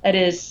law, that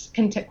is,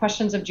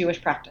 questions of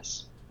Jewish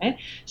practice. Right?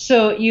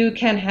 So you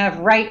can have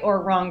right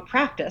or wrong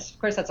practice. Of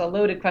course, that's a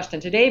loaded question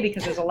today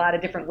because there's a lot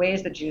of different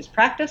ways that Jews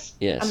practice.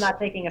 Yes. I'm not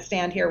taking a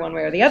stand here one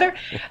way or the other.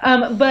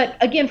 But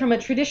again, from a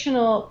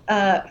traditional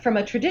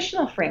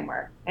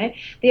framework, right,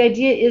 the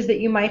idea is that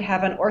you might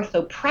have an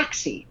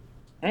orthopraxy.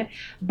 Right?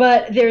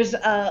 But there's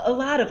a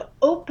lot of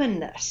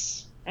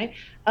openness, right?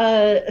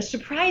 A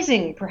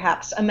surprising,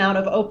 perhaps, amount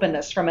of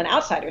openness from an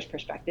outsider's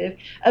perspective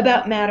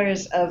about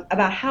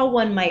about how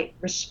one might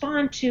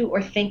respond to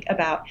or think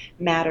about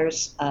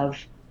matters of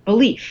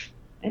belief.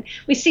 Right?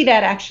 We see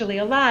that actually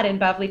a lot in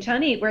Bavli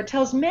Ta'anit, where it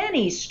tells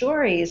many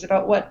stories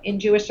about what in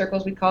Jewish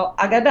circles we call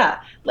agadah,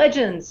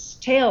 legends,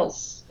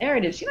 tales,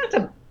 narratives. You don't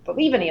have to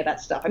believe any of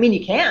that stuff. I mean,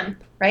 you can,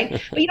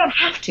 right? But you don't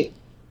have to.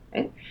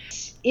 Right?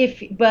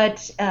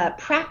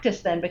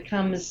 Practice then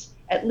becomes,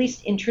 at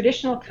least in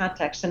traditional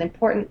context, an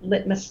important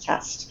litmus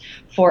test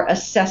for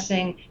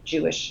assessing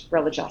Jewish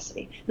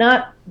religiosity,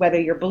 not whether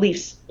your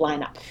beliefs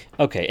line up.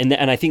 Okay, and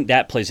I think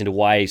that plays into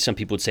why some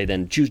people would say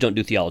then Jews don't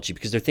do theology,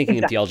 because they're thinking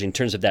in theology in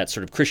terms of that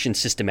sort of Christian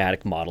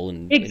systematic model,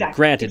 and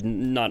granted,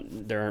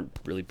 there aren't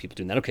really people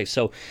doing that. Okay,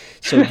 so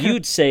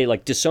you'd say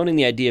like disowning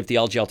the idea of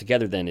theology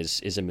altogether then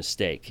is a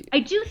mistake. I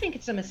do think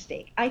it's a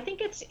mistake. I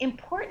think it's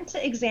important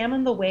to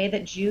examine the way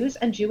that Jews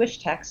and Jewish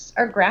texts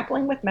are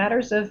grappling with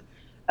matters of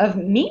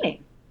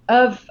meaning,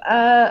 of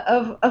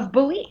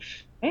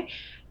belief. Right?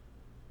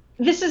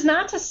 This is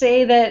not to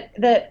say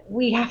that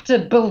we have to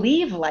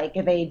believe like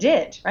they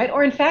did, right?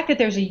 Or in fact that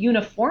there's a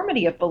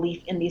uniformity of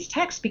belief in these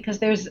texts, because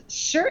there's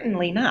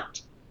certainly not.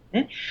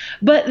 Right?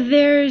 But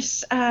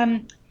there's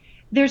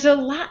a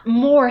lot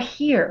more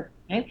here.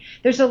 Right?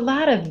 There's a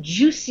lot of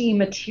juicy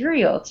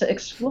material to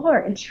explore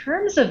in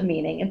terms of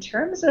meaning, in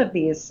terms of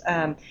these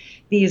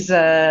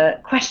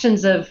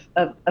questions of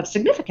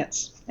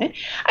significance. Right?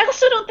 I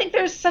also don't think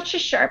there's such a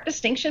sharp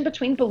distinction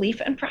between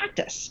belief and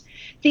practice.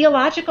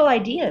 Theological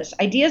ideas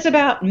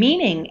about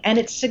meaning and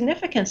its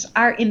significance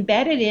are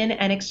embedded in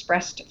and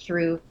expressed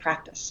through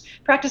practice.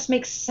 Practice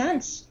makes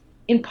sense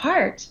in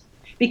part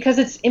because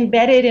it's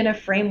embedded in a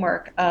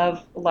framework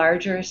of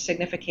larger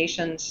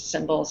significations,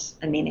 symbols,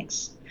 and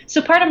meanings.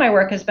 So part of my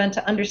work has been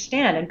to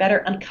understand and better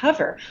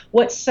uncover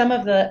what some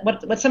of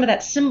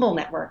that symbol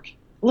network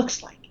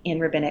looks like in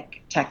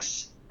rabbinic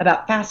texts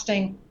about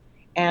fasting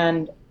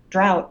and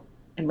drought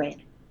and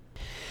rain.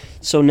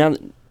 So now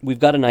we've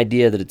got an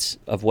idea that it's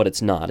of what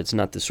it's not. It's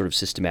not this sort of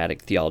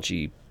systematic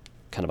theology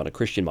kind of on a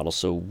Christian model.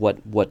 So what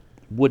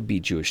would be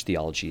Jewish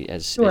theology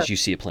as you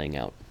see it playing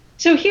out?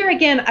 So here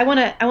again, I want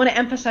to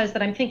emphasize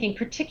that I'm thinking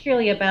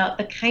particularly about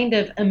the kind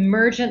of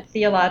emergent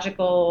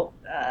theological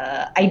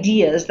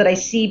ideas that I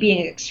see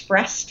being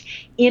expressed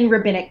in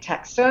rabbinic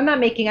texts. So I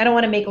don't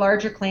want to make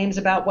larger claims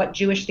about what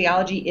Jewish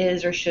theology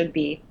is or should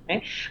be,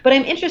 right? But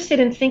I'm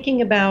interested in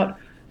thinking about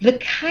the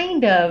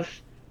kind of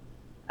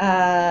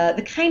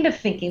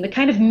thinking, the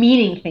kind of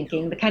meaning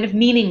thinking, the kind of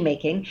meaning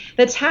making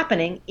that's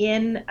happening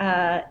in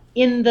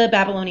the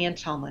Babylonian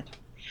Talmud.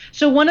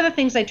 So one of the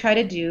things I try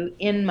to do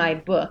in my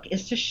book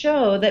is to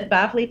show that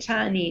Bavli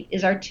Ta'anit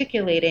is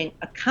articulating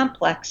a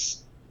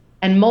complex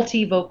and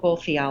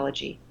multivocal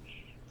theology.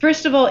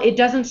 First of all, it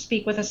doesn't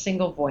speak with a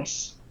single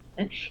voice.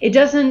 It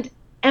doesn't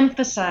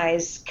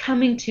emphasize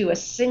coming to a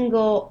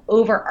single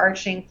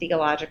overarching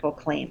theological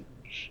claim.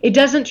 It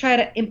doesn't try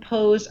to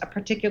impose a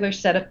particular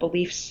set of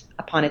beliefs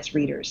upon its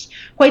readers.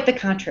 Quite the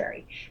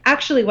contrary.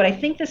 Actually, what I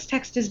think this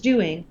text is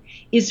doing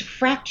is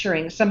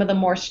fracturing some of the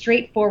more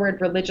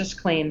straightforward religious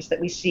claims that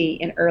we see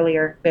in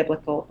earlier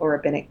biblical or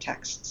rabbinic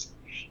texts.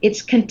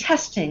 It's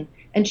contesting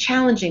and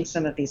challenging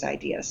some of these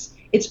ideas.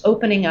 It's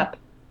opening up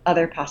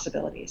other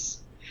possibilities.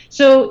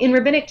 So in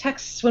rabbinic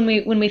texts, when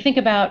we think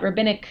about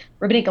rabbinic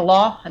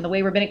law and the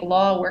way rabbinic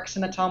law works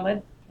in the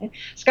Talmud,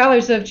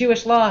 scholars of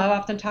Jewish law have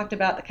often talked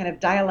about the kind of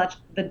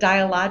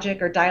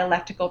dialogic or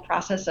dialectical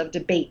process of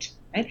debate.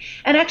 Right?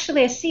 And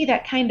actually, I see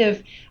that kind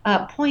of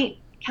point,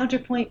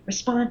 counterpoint,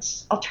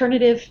 response,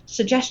 alternative,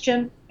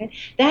 suggestion, right?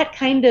 That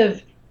kind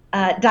of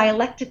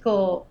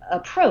dialectical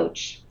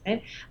approach,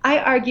 right, I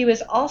argue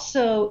is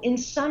also, in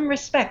some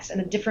respects, in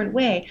a different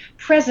way,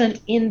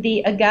 present in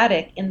the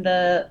Agadic, in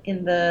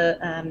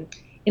the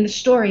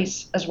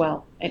stories as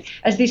well. Right?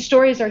 As these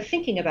stories are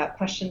thinking about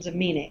questions of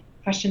meaning,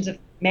 questions of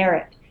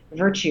merit,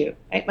 virtue.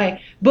 Right?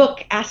 My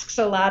book asks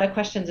a lot of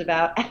questions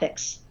about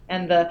ethics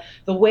and the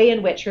way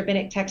in which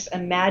rabbinic texts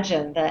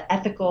imagine the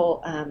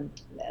ethical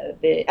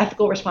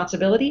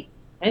responsibility,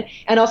 right?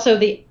 And also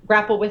the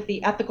grapple with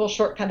the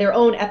their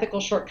own ethical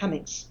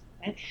shortcomings.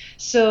 Right?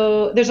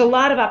 So there's a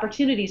lot of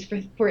opportunities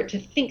for it to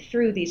think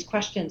through these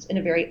questions in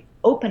a very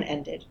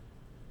open-ended,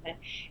 right,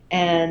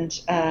 and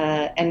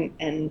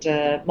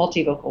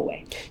multivocal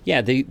way.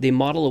 Yeah, they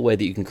model a way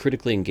that you can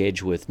critically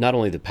engage with not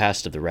only the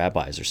past of the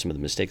rabbis or some of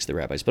the mistakes of the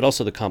rabbis, but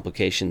also the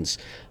complications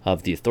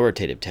of the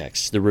authoritative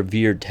texts, the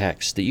revered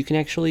texts, that you can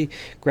actually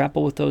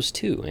grapple with those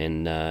too,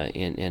 and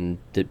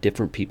the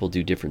different people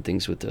do different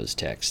things with those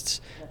texts.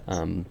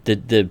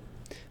 The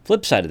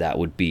flip side of that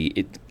would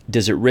be,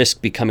 does it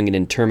risk becoming an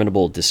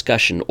interminable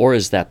discussion, or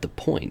is that the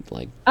point?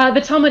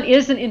 The Talmud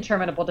is an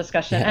interminable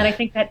discussion, and I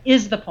think that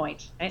is the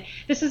point. Right?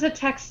 This is a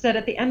text that,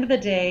 at the end of the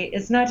day,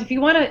 is not. If you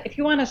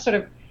want to sort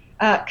of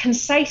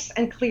concise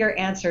and clear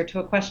answer to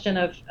a question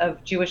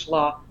of Jewish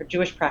law or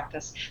Jewish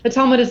practice, the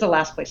Talmud is the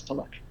last place to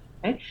look.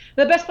 Right?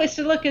 The best place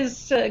to look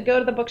is to go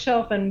to the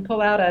bookshelf and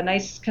pull out a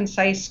nice,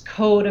 concise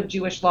code of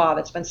Jewish law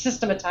that's been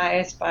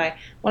systematized by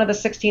one of the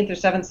 16th or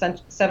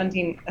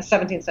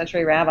 17th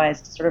century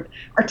rabbis to sort of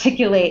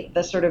articulate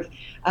the sort of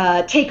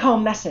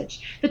take-home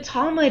message. The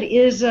Talmud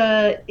is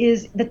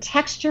the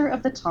texture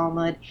of the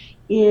Talmud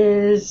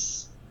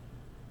is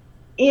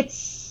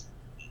it's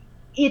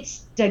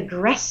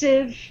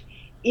digressive.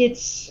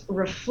 It's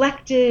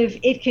reflective.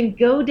 It can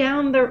go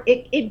down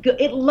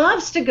it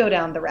loves to go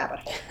down the rabbit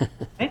hole.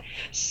 Right?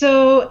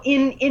 So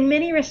in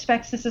many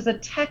respects, this is a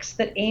text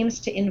that aims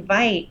to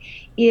invite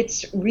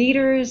its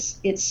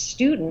readers, its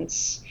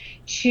students,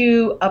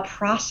 to a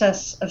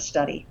process of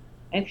study.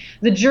 And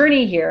the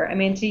journey here,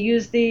 to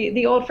use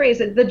the old phrase,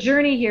 the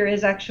journey here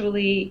is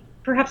actually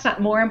perhaps not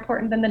more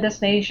important than the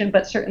destination,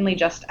 but certainly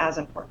just as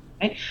important.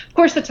 Right? Of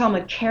course, the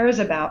Talmud cares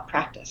about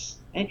practice.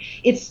 Right?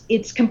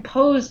 It's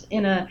composed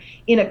in a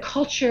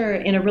culture,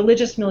 in a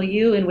religious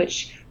milieu in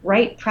which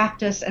right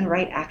practice and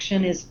right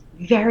action is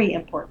very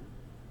important.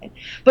 Right?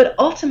 But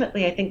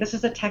ultimately, I think this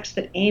is a text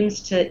that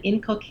aims to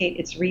inculcate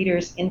its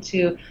readers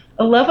into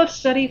a love of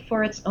study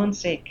for its own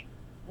sake,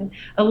 right?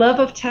 A love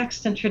of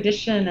text and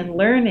tradition and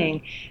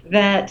learning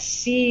that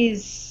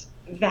sees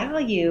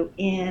value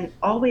in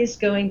always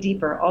going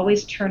deeper,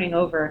 always turning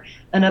over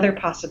another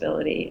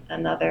possibility,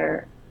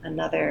 another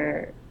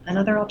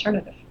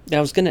alternative.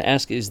 I was going to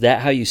ask, is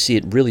that how you see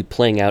it really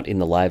playing out in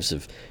the lives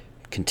of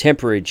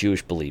contemporary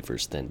Jewish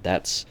believers then?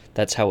 That's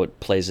how it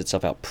plays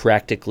itself out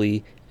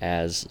practically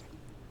as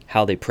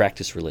how they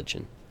practice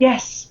religion?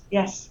 Yes.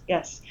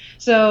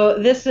 So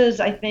this is,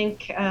 I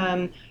think,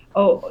 that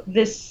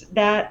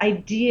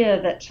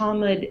idea that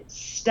Talmud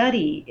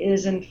study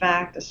is in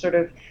fact a sort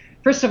of,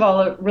 first of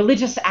all, a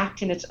religious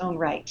act in its own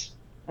right.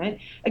 Right?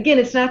 Again,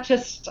 it's not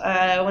just,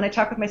 when I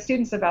talk with my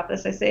students about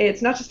this, I say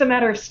it's not just a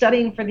matter of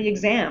studying for the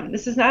exam.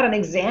 This is not an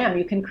exam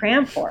you can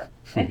cram for.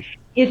 Right?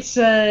 It's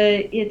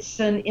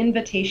an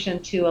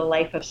invitation to a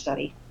life of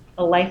study,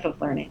 a life of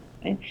learning.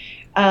 Right?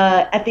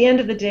 At the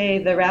end of the day,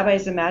 the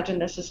rabbis imagine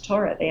this as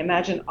Torah. They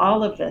imagine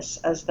all of this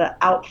as the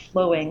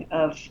outflowing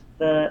of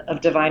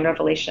divine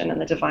revelation and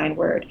the divine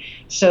word.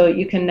 So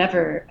you can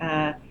never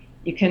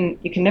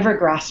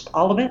grasp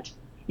all of it.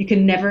 You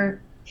can never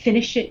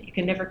finish it. You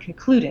can never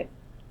conclude it.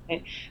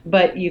 Right?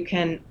 But you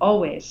can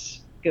always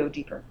go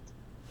deeper.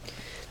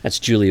 That's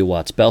Julia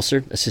Watts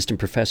Belser, Assistant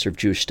Professor of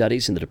Jewish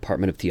Studies in the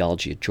Department of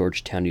Theology at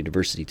Georgetown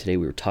University. Today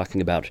we were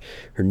talking about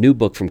her new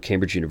book from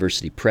Cambridge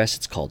University Press.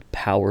 It's called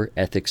Power,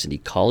 Ethics, and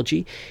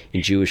Ecology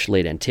in Jewish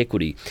Late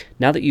Antiquity.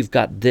 Now that you've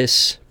got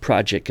this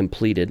project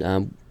completed,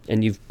 and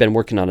you've been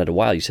working on it a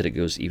while, you said it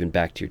goes even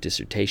back to your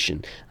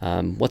dissertation.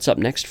 What's up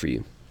next for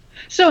you?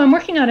 So I'm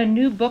working on a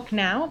new book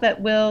now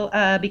that will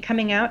be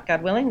coming out,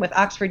 God willing, with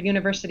Oxford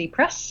University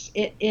Press.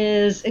 It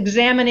is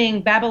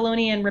examining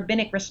Babylonian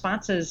rabbinic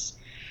responses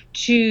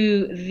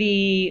to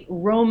the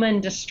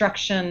Roman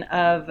destruction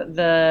of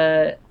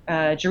the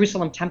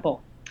Jerusalem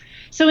temple.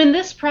 So in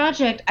this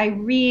project,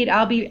 I'm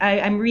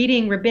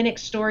reading rabbinic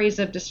stories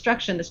of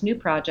destruction, this new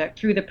project,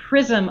 through the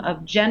prism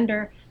of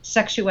gender,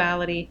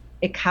 sexuality,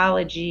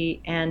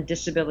 ecology, and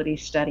disability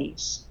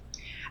studies.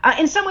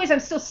 In some ways, I'm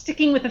still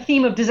sticking with the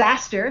theme of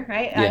disaster,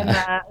 right?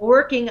 Yeah. I'm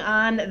working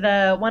on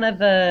one of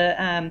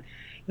the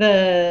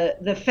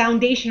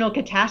foundational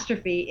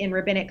catastrophe in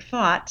rabbinic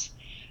thought.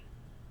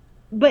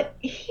 But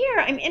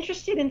here, I'm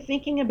interested in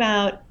thinking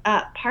about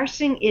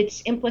parsing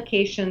its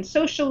implications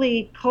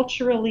socially,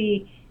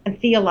 culturally, and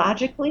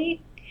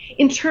theologically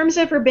in terms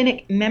of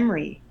rabbinic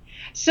memory.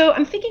 So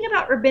I'm thinking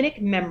about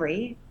rabbinic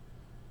memory,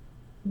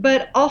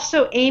 but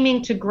also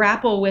aiming to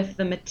grapple with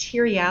the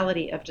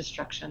materiality of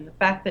destruction, the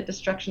fact that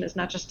destruction is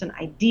not just an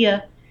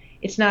idea,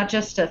 it's not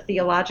just a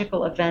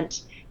theological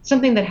event, it's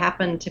something that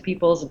happened to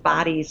people's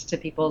bodies, to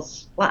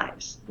people's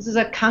lives. This is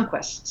a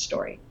conquest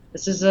story.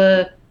 This is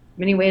in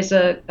many ways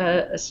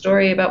a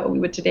story about what we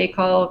would today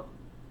call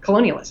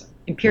colonialism,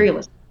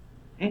 imperialism.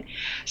 Right?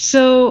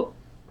 So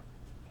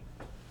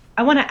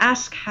I want to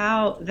ask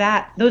how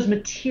those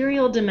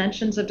material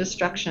dimensions of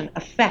destruction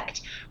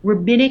affect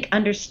rabbinic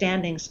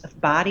understandings of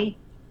body,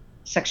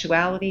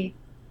 sexuality,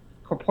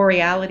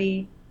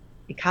 corporeality,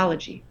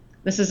 ecology.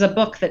 This is a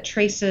book that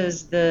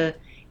traces the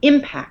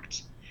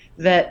impact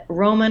that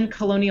Roman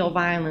colonial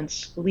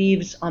violence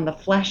leaves on the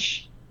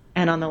flesh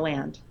and on the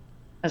land,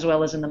 as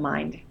well as in the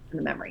mind and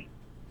the memory.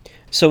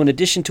 So in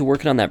addition to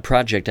working on that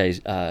project,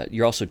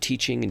 you're also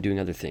teaching and doing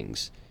other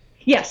things.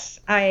 Yes,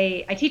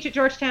 I teach at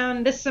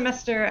Georgetown. This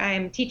semester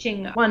I'm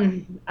teaching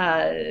one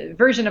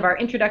version of our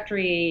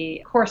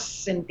introductory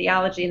course in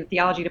theology in the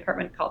theology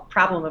department called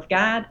Problem of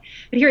God.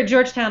 But here at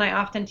Georgetown I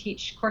often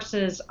teach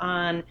courses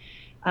on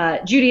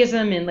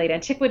Judaism in late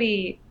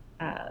antiquity,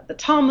 the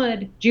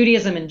Talmud,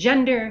 Judaism and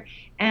gender,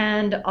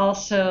 and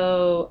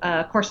also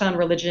a course on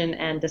religion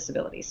and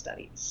disability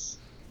studies.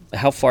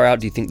 How far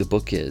out do you think the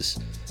book is?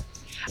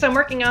 So I'm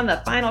working on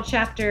the final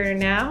chapter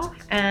now,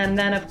 and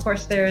then of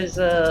course there's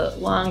a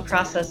long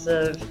process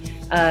of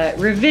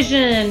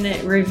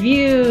revision,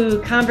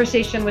 review,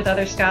 conversation with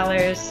other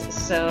scholars.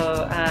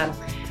 So,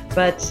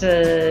 but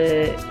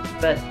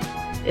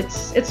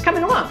it's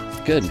coming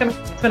along. Good.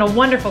 It's been a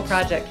wonderful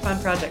project,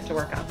 fun project to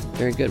work on.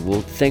 Very good.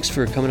 Well, thanks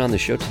for coming on the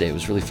show today. It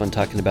was really fun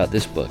talking about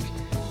this book.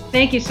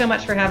 Thank you so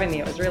much for having me.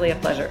 It was really a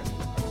pleasure.